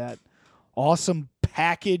opened up that awesome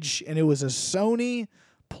package, and it was a Sony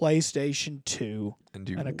PlayStation 2 And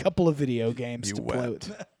you- a couple of video games you to play wept.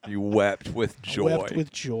 with. You wept with I joy. wept with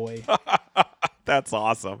joy. That's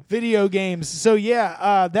awesome. Video games. So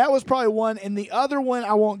yeah, that was probably one. And the other one,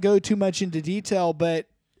 I won't go too much into detail, but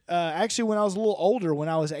actually when I was a little older, when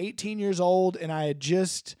I was 18 years old and I had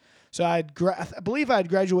just, I believe I had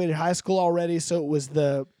graduated high school already. So it was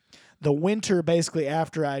the winter basically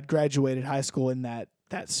after I had graduated high school in that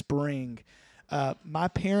spring. My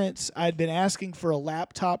parents, I had been asking for a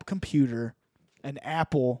laptop computer, an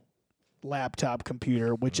Apple laptop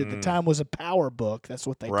computer, which at the time was a PowerBook. That's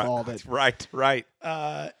what they called it. Right.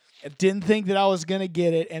 I didn't think that I was going to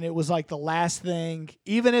get it, and it was like the last thing.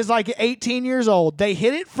 Even as like 18 years old, they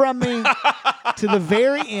hid it from me to the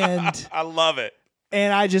very end, I love it.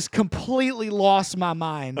 and I just completely lost my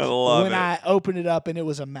mind when I opened it up, and it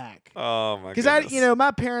was a Mac. Oh my goodness. Because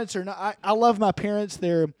my parents are not. I love my parents.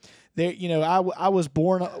 They're I was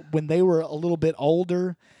born when they were a little bit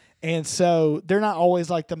older, and so they're not always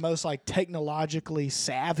like the most like technologically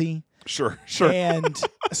savvy. Sure. And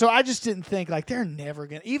so I just didn't think like they're never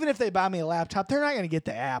gonna, even if they buy me a laptop, they're not gonna get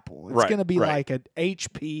the Apple. It's gonna be like an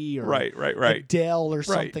HP or a Dell or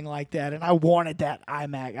something like that. And I wanted that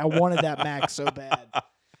iMac. I wanted that Mac so bad.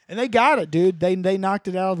 And they got it, dude. They knocked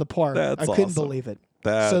it out of the park. That's I couldn't awesome. believe it.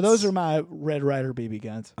 So those are my Red Ryder BB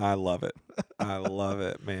guns. I love it. I love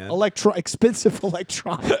it, man. Expensive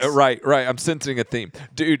electronics. Right. I'm sensing a theme,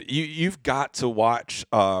 dude. You've got to watch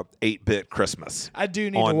 8-Bit Christmas. I do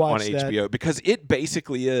need to watch on that. HBO because it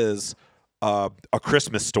basically is a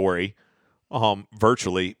Christmas story,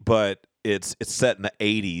 virtually, but it's set in the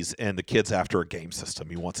 80s, and the kid's after a game system.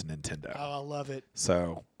 He wants a Nintendo. Oh, I love it.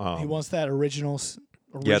 So He wants that original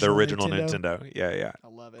the original Nintendo. Yeah. I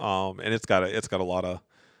love it. And it's got a lot of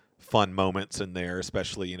fun moments in there,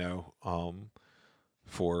 especially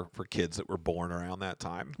for kids that were born around that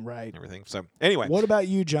time, Right. And everything. So anyway, What about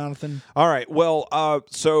you, Jonathan? all right. Well,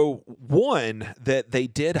 so one that they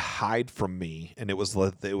did hide from me, and it was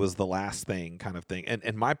the last thing kind of thing,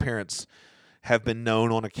 and my parents have been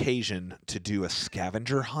known on occasion to do a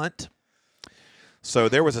scavenger hunt. So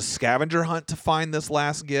there was a scavenger hunt to find this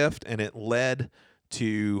last gift, and it led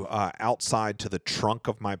to outside to the trunk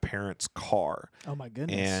of my parents' car. Oh my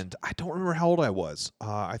goodness! And I don't remember how old I was.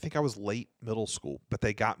 I think I was late middle school, but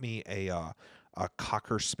they got me a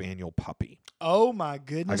Cocker Spaniel puppy. Oh my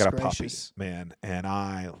goodness! I got gracious. a puppy, man, and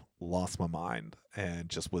I lost my mind and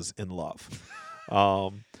just was in love.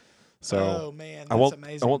 So oh man, that's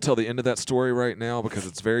amazing. I won't tell the end of that story right now because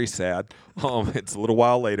it's very sad. It's a little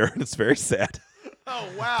while later, and it's very sad. Oh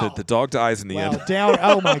wow! The dog dies in the end. Down.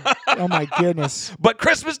 Oh my goodness! But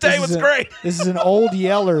Christmas Day was great. This is an old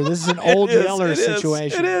Yeller. This is an old Yeller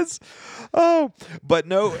situation. It is. Oh, but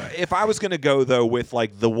no. If I was going to go though with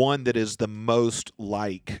like the one that is the most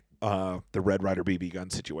like the Red Ryder BB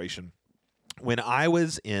gun situation, when I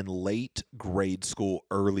was in late grade school,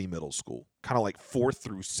 early middle school, kind of like 4th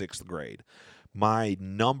through 6th grade, my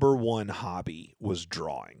number one hobby was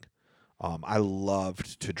drawing. I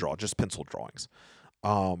loved to draw, just pencil drawings.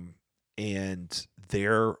 And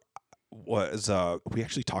there was, we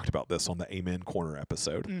actually talked about this on the Amen Corner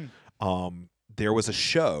episode. There was a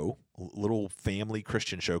show, a little family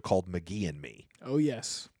Christian show called McGee and Me. Oh,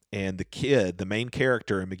 yes. And the main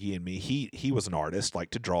character in McGee and Me, he was an artist,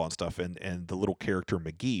 liked to draw and stuff, and the little character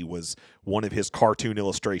McGee was one of his cartoon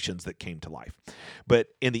illustrations that came to life. But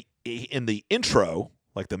in the intro,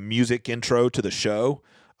 like the music intro to the show,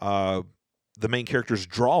 the main character's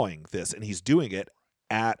drawing this, and he's doing it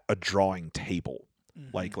at a drawing table,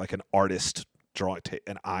 like an artist drawing table.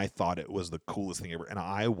 And I thought it was the coolest thing ever. And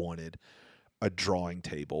I wanted a drawing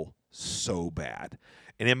table so bad.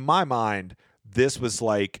 And in my mind, this was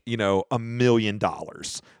like, $1 million.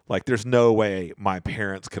 Like, there's no way my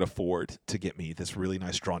parents could afford to get me this really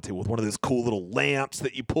nice drawing table with one of those cool little lamps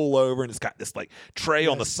that you pull over, and it's got this like tray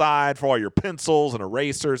on the side for all your pencils and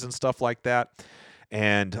erasers and stuff like that.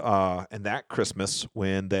 And that Christmas,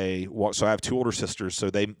 when they walk, so I have 2 older sisters, so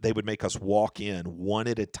they would make us walk in one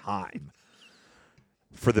at a time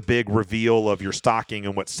for the big reveal of your stocking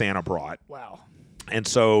and what Santa brought. Wow. And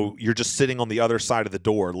so you're just sitting on the other side of the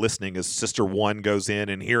door, listening as Sister 1 goes in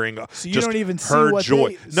and hearing so you just don't even see her what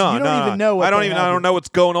joy. No, you don't even know what I don't know what's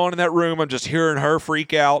going on in that room. I'm just hearing her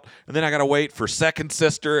freak out, and then I got to wait for second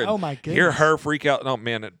sister and oh my goodness. hear her freak out. Oh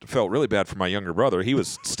man, it felt really bad for my younger brother. He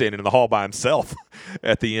was standing in the hall by himself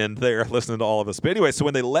at the end there, listening to all of us. But anyway, so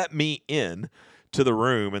when they let me in to the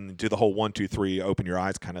room and do the whole 1, 2, 3, open your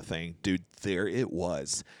eyes kind of thing, dude, there it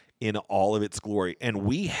was in all of its glory. And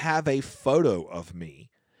we have a photo of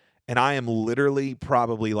me, and I am literally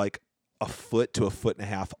probably like a foot to a foot and a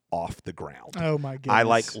half off the ground. Oh my goodness. I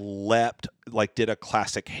like leapt, like did a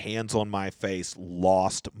classic hands on my face,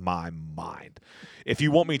 lost my mind. If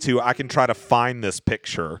you want me to, I can try to find this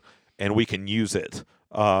picture and we can use it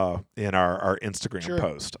in our Instagram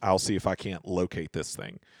post. I'll see if I can't locate this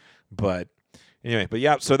thing. But anyway,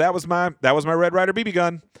 yeah. So that was my Red Ryder BB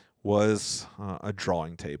gun. Was a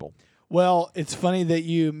drawing table. Well, it's funny that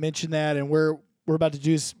you mentioned that, and we're about to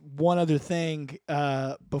do one other thing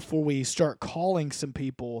before we start calling some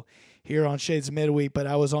people here on Shades of Midweek. But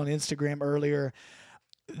I was on Instagram earlier.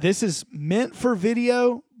 This is meant for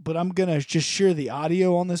video, but I'm gonna just share the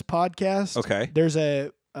audio on this podcast. Okay. There's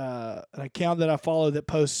an account that I follow that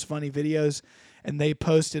posts funny videos, and they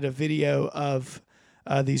posted a video of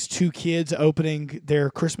these two kids opening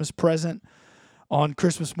their Christmas present on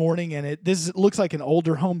Christmas morning, and it looks like an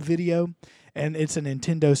older home video, and it's a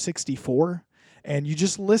Nintendo 64, and you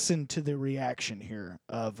just listen to the reaction here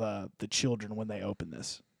of the children when they open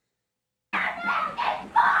this.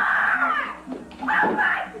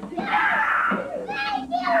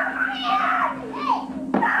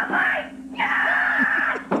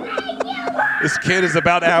 This kid is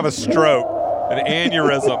about to have a stroke, an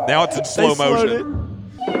aneurysm. Now it's in slow motion.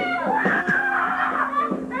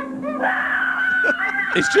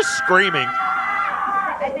 It's just screaming.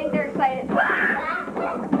 I think they're excited.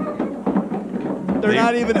 They're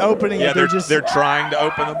not even opening it. They're trying to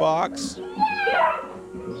open the box.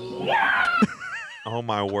 Oh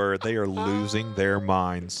my word, they are losing their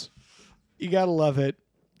minds. You gotta love it.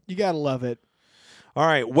 You gotta love it. All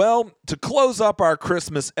right, well, to close up our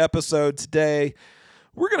Christmas episode today,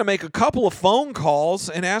 we're going to make a couple of phone calls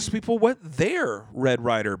and ask people what their Red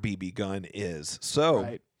Ryder BB gun is. So,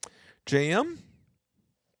 Right. JM,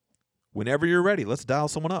 whenever you're ready, let's dial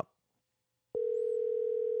someone up.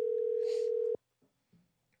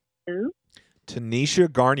 Who? Tanisha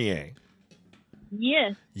Garnier.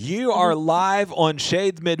 Yes. You are live on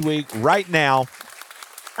Shades Midweek right now.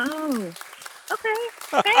 Oh, okay.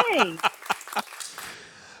 Hey.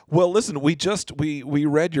 Well, listen, we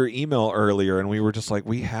read your email earlier, and we were just like,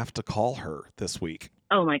 we have to call her this week.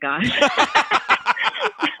 Oh, my gosh.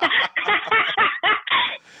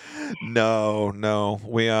 No.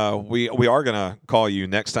 We are gonna call you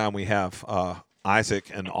next time we have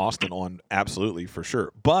Isaac and Austin on, absolutely, for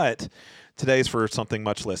sure. But today's for something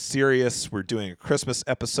much less serious. We're doing a Christmas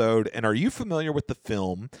episode, and are you familiar with the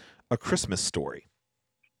film A Christmas Story?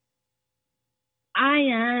 I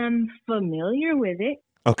am familiar with it.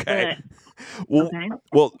 Okay. Okay.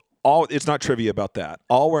 Well, it's not trivia about that.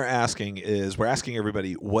 All we're asking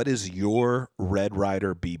everybody, what is your Red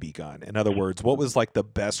Ryder BB gun? In other words, what was like the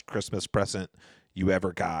best Christmas present you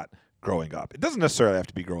ever got growing up? It doesn't necessarily have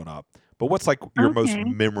to be growing up, but what's like your most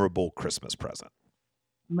memorable Christmas present?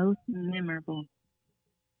 Most memorable.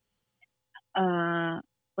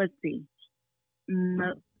 Let's see.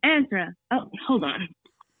 Ezra. Oh, hold on.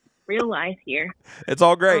 Real life here. It's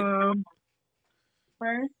all great.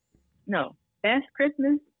 Best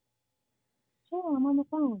Christmas. Oh, I'm on the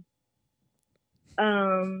phone.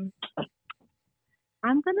 I'm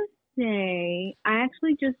gonna say I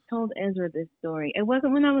actually just told Ezra this story. It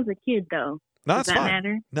wasn't when I was a kid, though. No, Does that's that fine.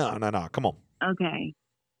 matter? No. Come on. Okay.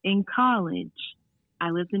 In college,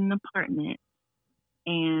 I lived in an apartment,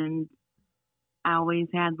 and I always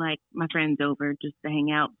had like my friends over just to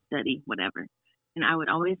hang out, study, whatever. And I would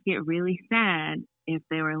always get really sad if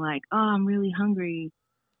they were like, "Oh, I'm really hungry.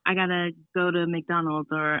 I gotta go to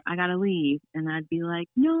McDonald's or I gotta leave." And I'd be like,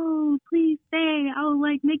 "No, please stay. I'll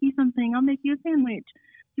like make you something. I'll make you a sandwich.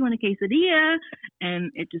 Do you want a quesadilla?"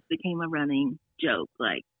 And it just became a running joke.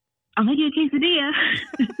 Like, "I'll make you a quesadilla."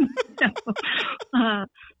 So,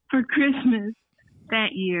 for Christmas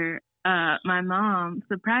that year, my mom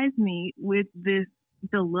surprised me with this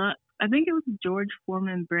deluxe, I think it was a George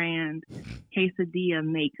Foreman brand quesadilla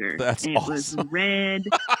maker. That's and it awesome. was red,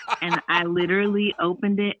 and I literally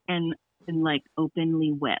opened it and like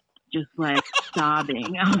openly wept, just like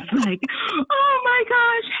sobbing. I was like, "Oh my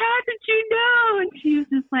gosh, how did you know?" And she was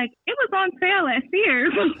just like, "It was on sale at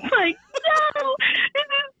Sears." I was like, "No, this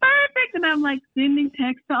is perfect." And I'm like sending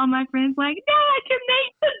texts to all my friends like, "No, I can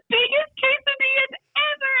make the biggest quesadillas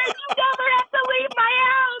ever, and you never have to leave my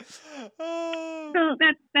house." So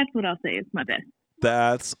that's what I'll say is my best.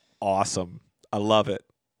 That's awesome. I love it.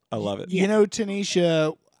 You know,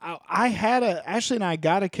 Tanisha, Ashley and I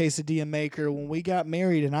got a quesadilla maker when we got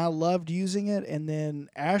married, and I loved using it. And then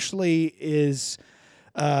Ashley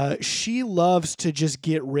she loves to just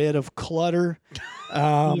get rid of clutter.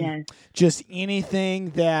 Yes. Just anything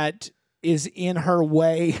that is in her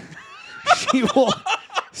way, she will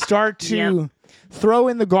start to throw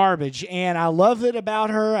in the garbage. And I love it about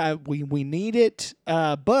her. We need it.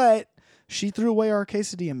 But she threw away our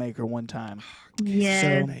quesadilla maker one time. Yes,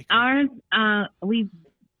 So- ours.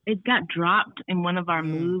 it got dropped in one of our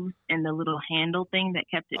moves, and the little handle thing that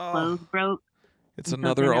kept it closed broke. It's And so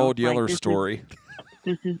another then I old was like, Yeller this is- story.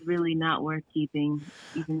 This is really not worth keeping,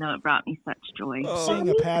 even though it brought me such joy. Seeing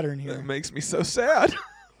a pattern That here. makes me so sad.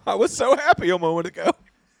 I was so happy a moment ago.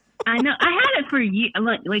 I know. I had it for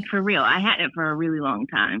like for real. I had it for a really long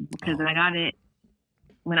time because I got it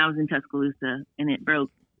when I was in Tuscaloosa, and it broke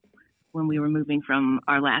when we were moving from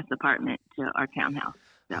our last apartment to our townhouse.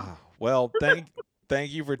 So Well, thank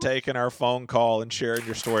you for taking our phone call and sharing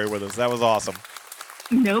your story with us. That was awesome.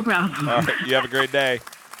 no problem. All right, you have a great day.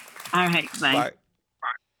 All right, bye. Bye.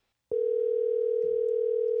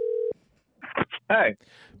 Hey.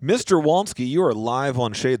 Mr. Walmsky, you are live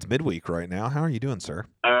on Shades Midweek right now. How are you doing, sir?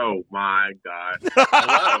 Oh, my God.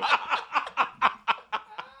 Hello.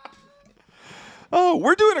 Oh,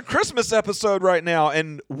 we're doing a Christmas episode right now,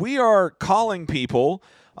 and we are calling people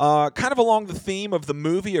kind of along the theme of the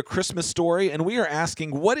movie A Christmas Story, and we are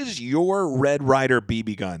asking, what is your Red Ryder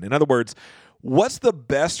BB gun? In other words, what's the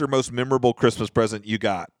best or most memorable Christmas present you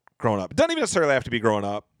got growing up? It doesn't even necessarily have to be growing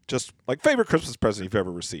up, just like favorite Christmas present you've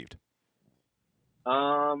ever received.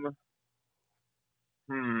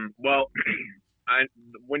 Well,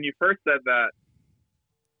 when you first said that,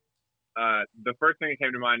 the first thing that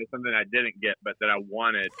came to mind is something I didn't get, but that I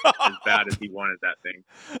wanted as bad as he wanted that thing,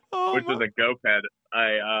 which was a GoPed,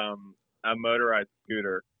 a motorized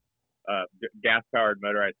scooter, gas-powered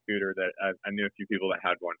motorized scooter that I knew a few people that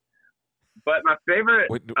had one. But my favorite,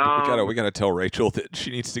 We gotta tell Rachel that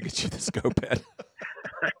she needs to get you this GoPed.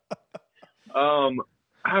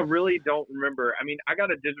 I really don't remember. I mean, I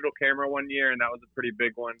got a digital camera one year, and that was a pretty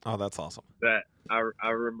big one Oh, that's awesome. that I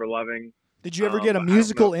remember loving. Did you ever get a I don't know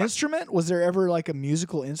musical if I- instrument? Was there ever like a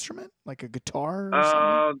musical instrument, like a guitar or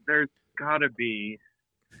something? There's gotta be.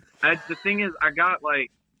 The thing is, I got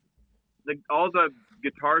like all the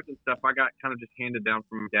guitars and stuff. I got kind of just handed down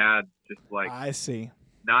from Dad, just like I see.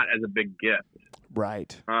 not as a big gift.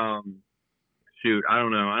 Right. Shoot, I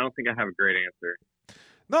don't know. I don't think I have a great answer.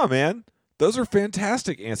 No, man. Those are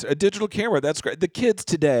fantastic answers. A digital camera, that's great. The kids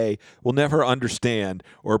today will never understand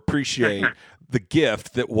or appreciate the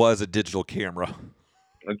gift that was a digital camera.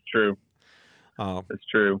 That's true. That's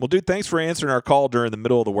true. Well, dude, thanks for answering our call during the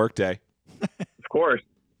middle of the workday. Of course.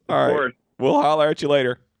 All right. Of course. We'll holler at you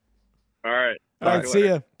later. All right. All right, see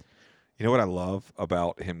ya. You know what I love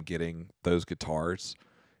about him getting those guitars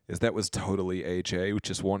is that was totally AJ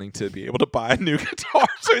just wanting to be able to buy a new guitar.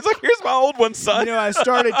 So he's like, here's my old one, son. You know, I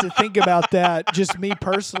started to think about that. Just me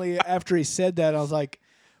personally, after he said that, I was like,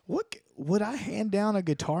 "What would I hand down a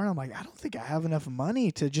guitar?" And I'm like, I don't think I have enough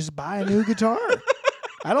money to just buy a new guitar.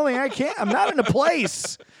 I don't think I can. I'm not in a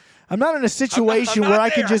place. I'm not in a situation where I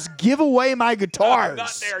can just give away my guitars. I'm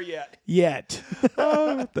not there yet. Yet.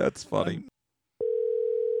 Oh, that's funny.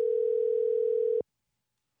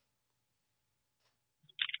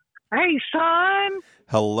 Hey, son.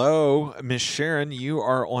 Hello, Miss Sharon. You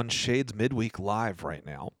are on Shades Midweek Live right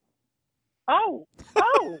now. Oh.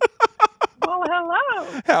 Well,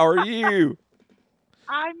 hello. How are you?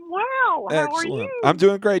 I'm well. How Excellent. are you? I'm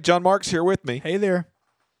doing great. John Mark's here with me. Hey there.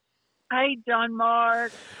 Hey, John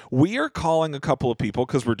Mark. We are calling a couple of people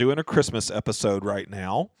because we're doing a Christmas episode right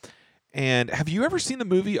now. And have you ever seen the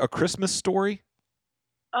movie A Christmas Story?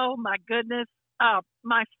 Oh, my goodness.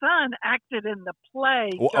 My son acted in the play,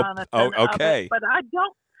 Well, Jonathan. oh, okay. Of it, but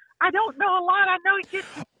I don't know a lot. I know he gets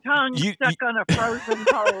his tongue stuck on a frozen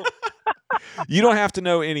pole. You don't have to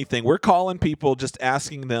know anything. We're calling people, just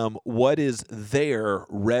asking them what is their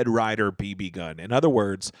Red Ryder BB gun. In other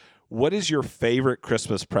words, what is your favorite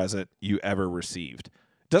Christmas present you ever received?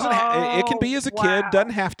 Doesn't it can be as a kid,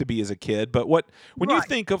 doesn't have to be as a kid, but when you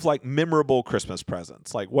think of like memorable Christmas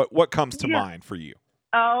presents, like what comes to mind for you?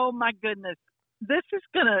 Oh, my goodness. This is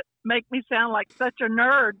going to make me sound like such a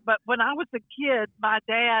nerd, but when I was a kid, my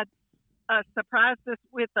dad surprised us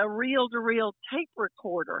with a reel-to-reel tape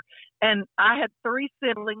recorder. And I had 3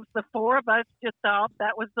 siblings. The 4 of us just thought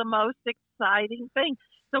that was the most exciting thing.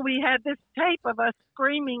 So we had this tape of us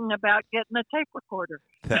screaming about getting a tape recorder.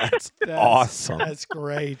 That's awesome. That's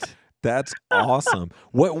great. That's awesome.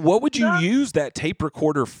 What would you use that tape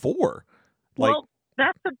recorder for? Well,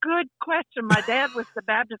 that's a good question. My dad was the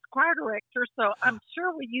Baptist choir director, so I'm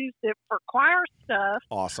sure we used it for choir stuff.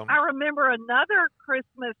 Awesome. I remember another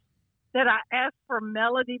Christmas that I asked for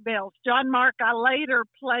melody bells. John Mark, I later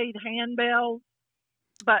played handbells,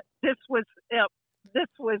 but this was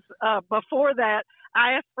before that.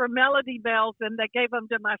 I asked for melody bells, and they gave them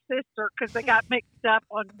to my sister because they got mixed up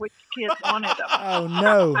on which kids wanted them. Oh,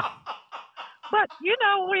 no. But, you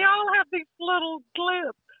know, we all have these little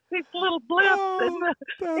blips in the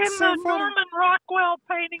so funny. Norman Rockwell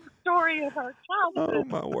painting story of our childhood. Oh,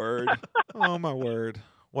 my word. Oh, my word.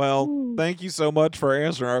 Well, thank you so much for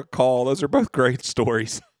answering our call. Those are both great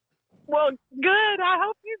stories. Well, good. I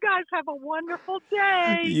hope you guys have a wonderful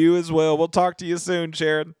day. You as well. We'll talk to you soon,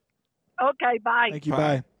 Sharon. Okay, bye. Thank you.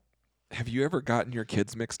 Bye. Have you ever gotten your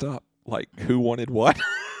kids mixed up? Like, who wanted what?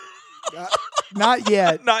 Not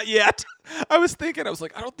yet. Not yet. I was thinking. I was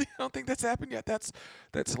like, I don't think that's happened yet. That's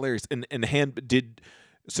hilarious.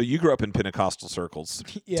 So you grew up in Pentecostal circles.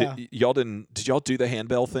 Yeah. Did y'all do the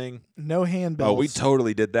handbell thing? No handbells. Oh, we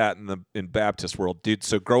totally did that in Baptist world, dude.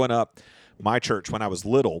 So growing up, my church when I was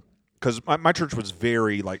little, because my church was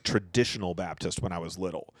very like traditional Baptist when I was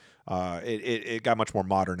little. It got much more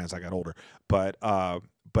modern as I got older. But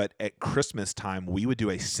at Christmas time, we would do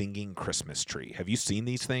a singing Christmas tree. Have you seen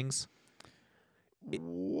these things?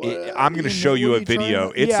 I'm going to show you a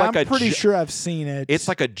video. It's like I'm pretty sure I've seen it. It's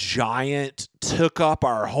like a giant, took up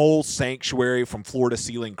our whole sanctuary from floor to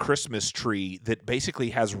ceiling Christmas tree that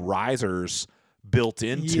basically has risers built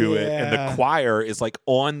into it, and the choir is like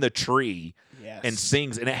on the tree and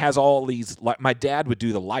sings, and it has all these. Like my dad would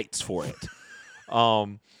do the lights for it.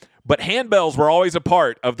 But handbells were always a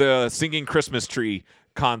part of the singing Christmas tree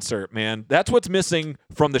concert. Man, that's what's missing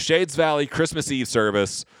from the Shades Valley Christmas Eve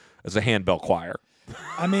service as a handbell choir.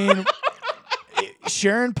 I mean,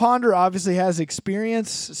 Sharon Ponder obviously has experience,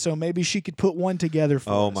 so maybe she could put one together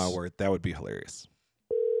for us. Oh, my word. That would be hilarious.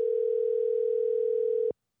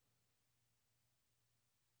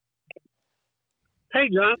 Hey,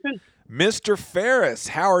 Jonathan. Mr. Ferris,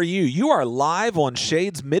 how are you? You are live on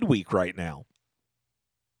Shades Midweek right now.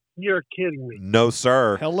 You're kidding me. No,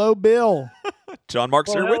 sir. Hello, Bill. John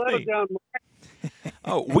Mark's here with me. John Mark.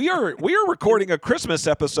 Oh, we are recording a Christmas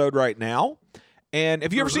episode right now. And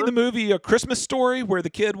have you ever seen the movie A Christmas Story where the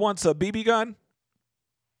kid wants a BB gun?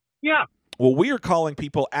 Yeah. Well, we are calling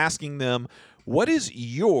people asking them, what is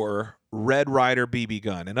your Red Ryder BB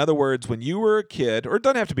gun? In other words, when you were a kid, or it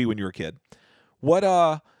doesn't have to be when you were a kid,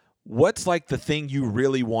 what's like the thing you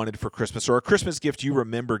really wanted for Christmas, or a Christmas gift you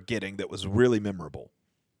remember getting that was really memorable?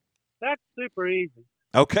 That's super easy.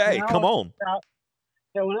 Okay, come on.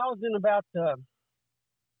 When I was in about, I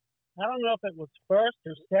don't know if it was first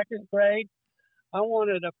or second grade, I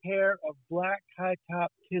wanted a pair of black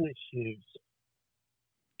high-top tennis shoes,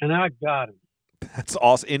 and I got them. That's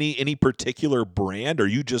awesome. Any particular brand, or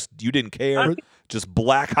you didn't care? Just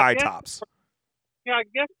black high tops. Yeah, I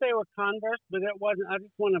guess they were Converse, but it wasn't. I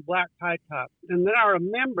just wanted black high tops. And then I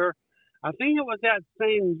remember, I think it was that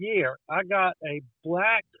same year, I got a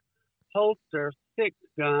black holster 6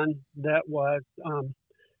 gun that was,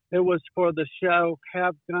 it was for the show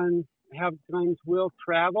Have Guns Will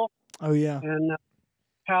Travel. Oh, yeah. And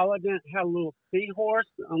Paladin had a little seahorse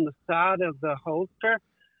on the side of the holster.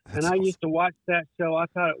 That's I awesome. used to watch that show. I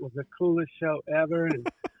thought it was the coolest show ever. And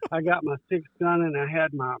I got my 6 gun, and I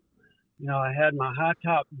had my high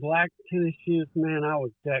top black tennis shoes. Man, I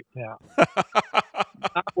was decked out.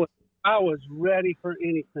 I was ready for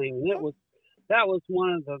anything. That was one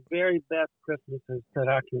of the very best Christmases that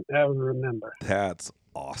I can ever remember. That's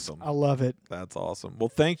awesome. I love it. That's awesome. Well,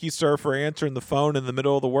 thank you, sir, for answering the phone in the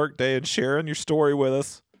middle of the workday and sharing your story with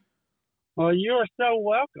us. Well, you are so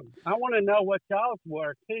welcome. I want to know what y'all's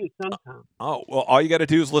were, too, sometime. Oh, well, all you got to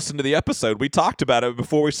do is listen to the episode. We talked about it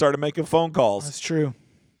before we started making phone calls. That's true.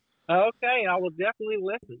 Okay, I will definitely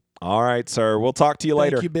listen. All right, sir. We'll talk to you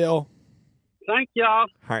later. Thank you, Bill. Thank y'all.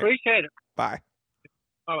 Right. Appreciate it. Bye.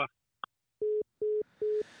 Bye-bye.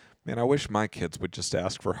 Man, I wish my kids would just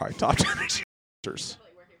ask for high top tennis shoes.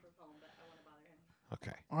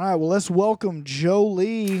 Okay. All right, well, let's welcome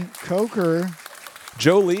Jolie Coker.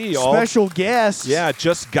 Jolie, special guest. Yeah,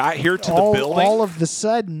 just got here to the building. All of the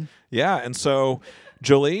sudden. Yeah, and so,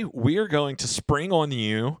 Jolie, we are going to spring on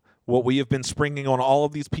you what we have been springing on all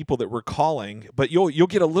of these people that we're calling, but you'll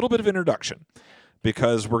get a little bit of introduction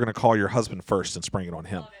because we're going to call your husband first and spring it on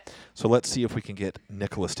him. So let's see if we can get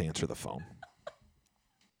Nicholas to answer the phone.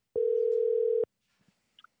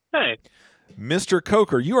 Hey. Mr.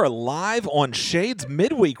 Coker, you are live on Shades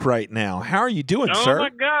Midweek right now. How are you doing, sir? Oh, my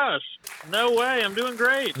gosh. No way. I'm doing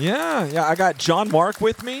great. Yeah. I got John Mark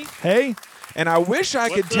with me. Hey. And I wish I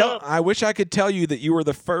could tell you that you were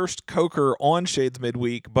the first Coker on Shades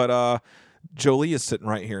Midweek, but Jolie is sitting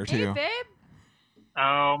right here too. Hey, babe.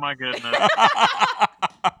 Oh my goodness.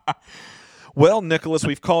 Well, Nicholas,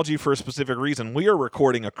 we've called you for a specific reason. We are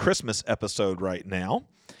recording a Christmas episode right now.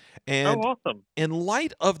 And awesome. In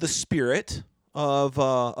light of the spirit of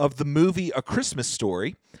the movie A Christmas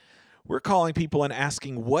Story, we're calling people and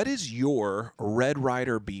asking, what is your Red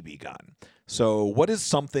Ryder BB gun? So what is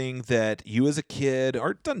something that you as a kid,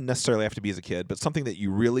 or it doesn't necessarily have to be as a kid, but something that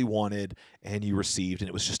you really wanted and you received, and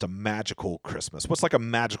it was just a magical Christmas? What's like a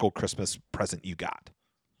magical Christmas present you got?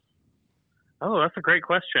 Oh, that's a great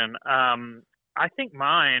question. I think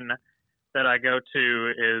mine that I go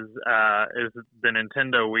to is the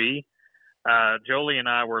Nintendo Wii. Jolie and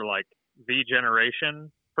I were like the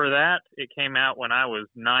generation for that. It came out when I was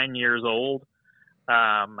 9 years old,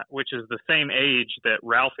 which is the same age that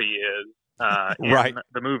Ralphie is in Right.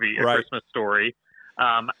 the movie A Right. Christmas Story.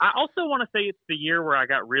 I also want to say it's the year where I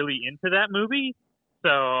got really into that movie, so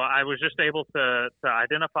I was just able to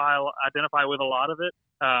identify with a lot of it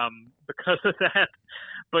because of that.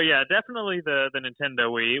 But yeah, definitely the Nintendo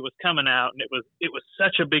Wii. It was coming out, and it was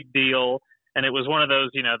such a big deal. And it was one of those,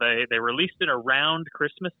 they released it around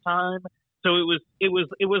Christmas time, so it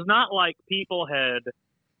was not like people had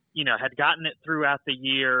gotten it throughout the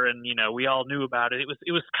year, and we all knew about it.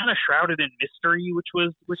 It was kind of shrouded in mystery, which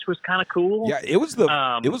was kind of cool. Yeah, it was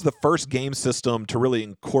the first game system to really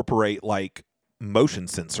incorporate like motion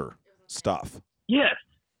sensor stuff. Yes,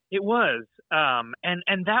 it was,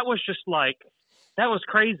 and that was just like. That was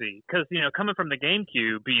crazy because, coming from the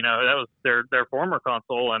GameCube, that was their former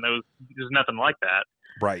console, and it was nothing like that.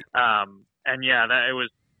 Right. And yeah, it was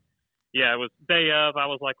day of. I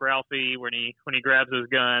was like Ralphie when he grabs his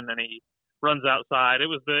gun and he runs outside. It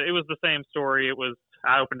was the same story.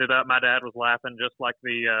 I opened it up. My dad was laughing just like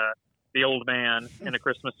the old man in A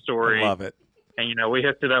Christmas Story. I love it. And we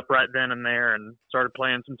hooked it up right then and there and started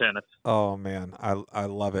playing some tennis. Oh man, I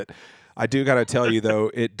love it. I do got to tell you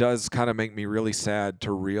though, it does kind of make me really sad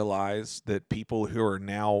to realize that people who are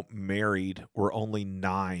now married were only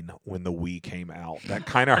 9 when the Wii came out. That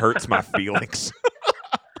kind of hurts my feelings.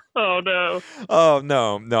 Oh no. Oh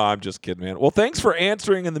no, I'm just kidding, man. Well, thanks for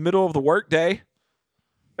answering in the middle of the workday.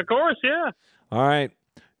 Of course, yeah. All right,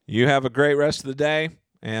 you have a great rest of the day,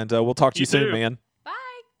 and we'll talk to you soon, too. man.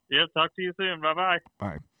 Yep, talk to you soon. Bye-bye.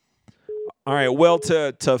 Bye. All right, well,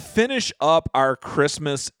 to finish up our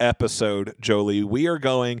Christmas episode, Jolie, we are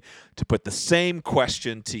going to put the same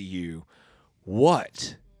question to you.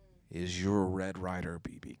 What is your Red Ryder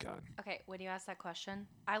BB gun? Okay, when you asked that question,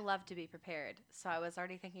 I love to be prepared. So I was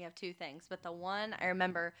already thinking of 2 things. But the one I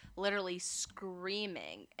remember literally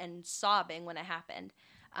screaming and sobbing when it happened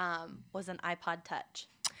was an iPod Touch.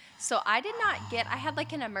 So I had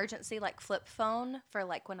like an emergency like flip phone for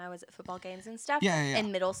like when I was at football games and stuff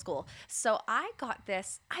in middle school. So I got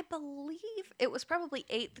this, I believe it was probably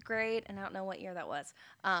 8th grade, and I don't know what year that was,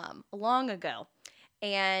 long ago.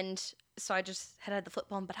 And so I just had the flip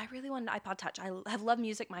phone, but I really wanted an iPod Touch. I have loved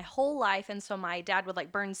music my whole life, and so my dad would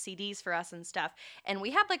like burn CDs for us and stuff. And we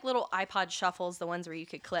had like little iPod shuffles, the ones where you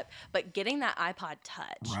could clip. But getting that iPod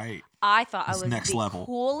Touch, right? I thought That's I was next the level.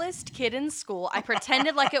 coolest kid in school. I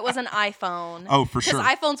pretended like it was an iPhone. Oh, for sure.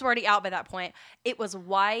 Because iPhones were already out by that point. It was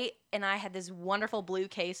white, and I had this wonderful blue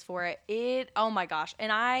case for it. Oh my gosh!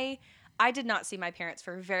 And I did not see my parents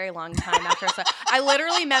for a very long time after. So I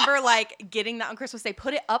literally remember like getting that on Christmas Day,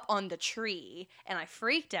 put it up on the tree, and I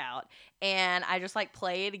freaked out. And I just like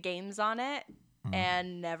played games on it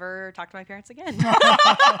and never talked to my parents again.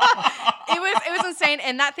 It was insane.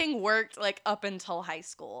 And that thing worked like up until high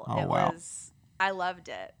school. Oh, wow. I loved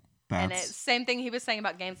it. And same thing he was saying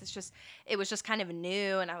about games. It was just kind of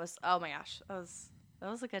new, and I was, oh my gosh, that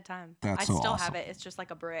was a good time. That's I so still awesome. have it. It's just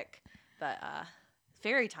like a brick, but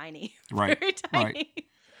very tiny. Right, Very tiny. right.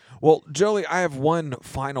 Well, Jolie, I have one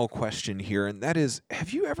final question here, and that is,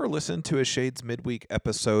 have you ever listened to a Shades Midweek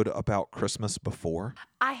episode about Christmas before?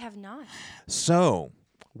 I have not. So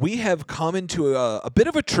we have come into a bit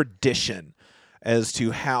of a tradition as to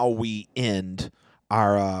how we end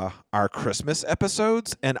our Christmas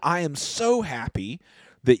episodes, and I am so happy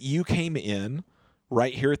that you came in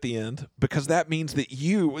right here at the end, because that means that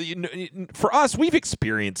for us, we've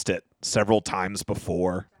experienced it several times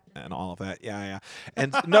before and all of that. Yeah.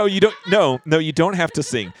 And no, you don't. No, you don't have to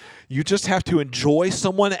sing. You just have to enjoy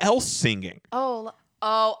someone else singing. Oh,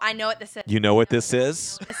 I know what this is. You know what this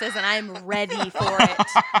is? This is, and I'm ready for it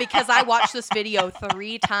because I watched this video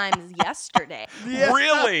 3 times yesterday. Yeah.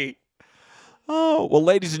 Really? Oh, well,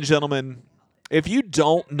 ladies and gentlemen, if you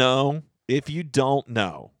don't know,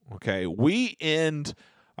 okay, we end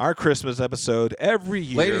our Christmas episode every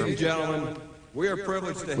year. Ladies and gentlemen, we are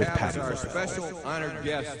privileged to with have Patty as our LaBelle. special honored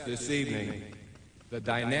guest this evening, the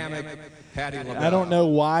dynamic Patty LaBelle. I don't know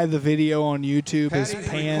why the video on YouTube is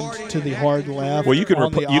panned to the hard left. Well, you can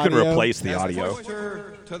on the you can audio, replace the audio.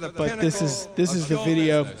 but this is the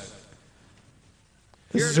video.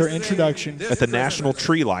 This is her introduction At the National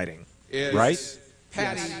Tree Lighting, right?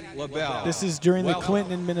 Patti LaBelle. This is during the Welcome.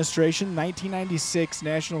 Clinton administration, 1996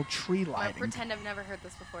 National Tree I'll Lighting. pretend I've never heard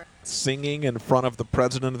this before. Singing in front of the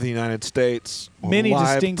President of the United States. on Many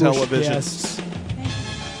live distinguished television. guests.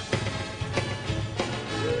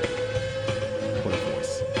 What a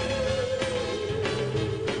voice.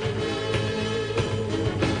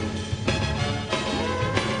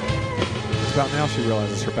 It's about now she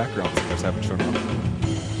realizes her background singers haven't shown up.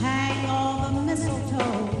 Hang all the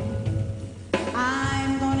mistletoe.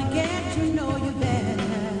 I'm gonna get to know you better.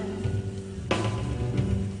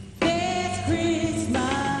 This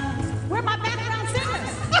Christmas. Where my background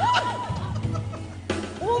singers?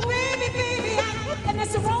 Oh, baby, baby. And there's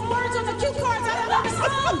the wrong words on the cue cards. I don't know the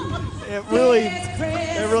song. It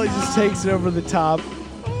really just takes it over the top.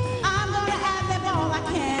 I'm gonna ad lib all I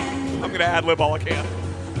can. I'm going to ad-lib all I can.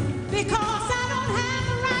 Because I don't have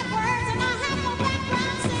the right words and I have no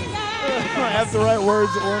background singers. I don't have the right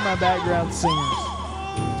words or my background singers.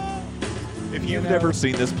 If you've never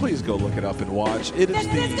seen this, please go look it up and watch. It is It's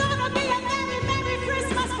the gonna be a Merry, Merry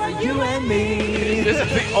Christmas for you, You and me. this is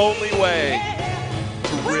the only way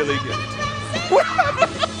to really get it.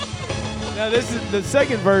 Now this is the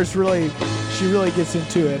second verse. She really gets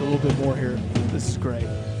into it a little bit more here. This is great.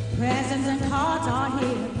 Presents and cards are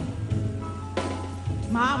here.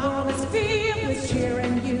 My world is filled with cheer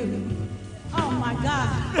and you. Oh my God.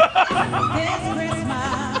 This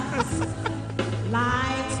Christmas,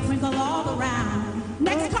 lights twinkle all around.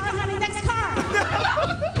 Next card, honey, next card.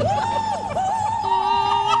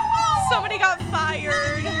 Somebody got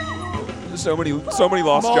fired. So many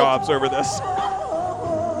lost jobs over this.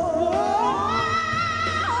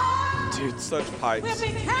 Dude, such pipes.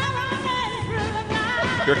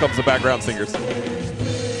 Here comes the background singers.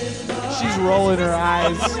 She's rolling her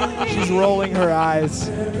eyes. She's rolling her eyes.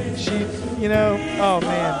 Oh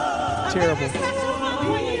man, terrible.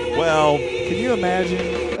 Well, can you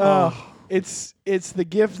imagine? It's the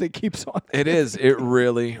gift that keeps on. It is. It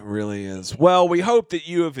really, really is. Well, we hope that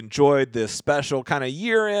you have enjoyed this special kind of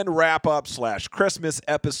year-end wrap-up / Christmas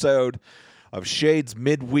episode of Shades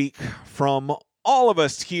Midweek from all of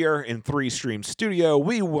us here in 3 Stream Studio.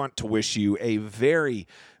 We want to wish you a very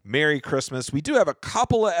Merry Christmas. We do have a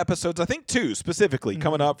couple of episodes, I think 2 specifically,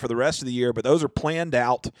 coming up for the rest of the year, but those are planned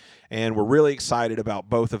out, and we're really excited about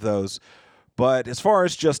both of those. But as far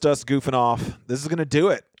as just us goofing off, this is going to do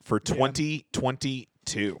it for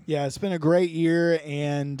 2022. Yeah, it's been a great year,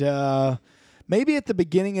 and maybe at the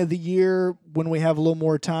beginning of the year, when we have a little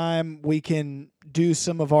more time, we can do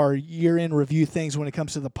some of our year-end review things when it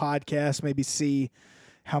comes to the podcast, maybe see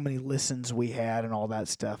how many listens we had and all that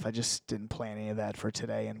stuff. I just didn't plan any of that for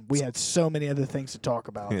today, and we had so many other things to talk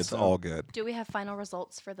about. It's all good. Do we have final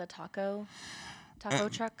results for the taco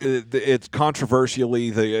truck? It's controversially,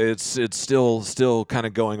 it's still kind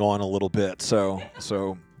of going on a little bit, so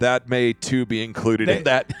that may too be included in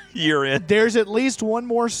that year end. There's at least one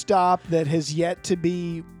more stop that has yet to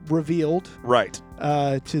be revealed, right,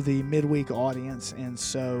 to the midweek audience, and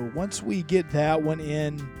so once we get that one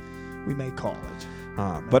in, we may call it.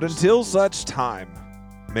 But until such time,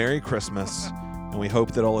 Merry Christmas, and we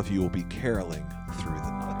hope that all of you will be caroling through the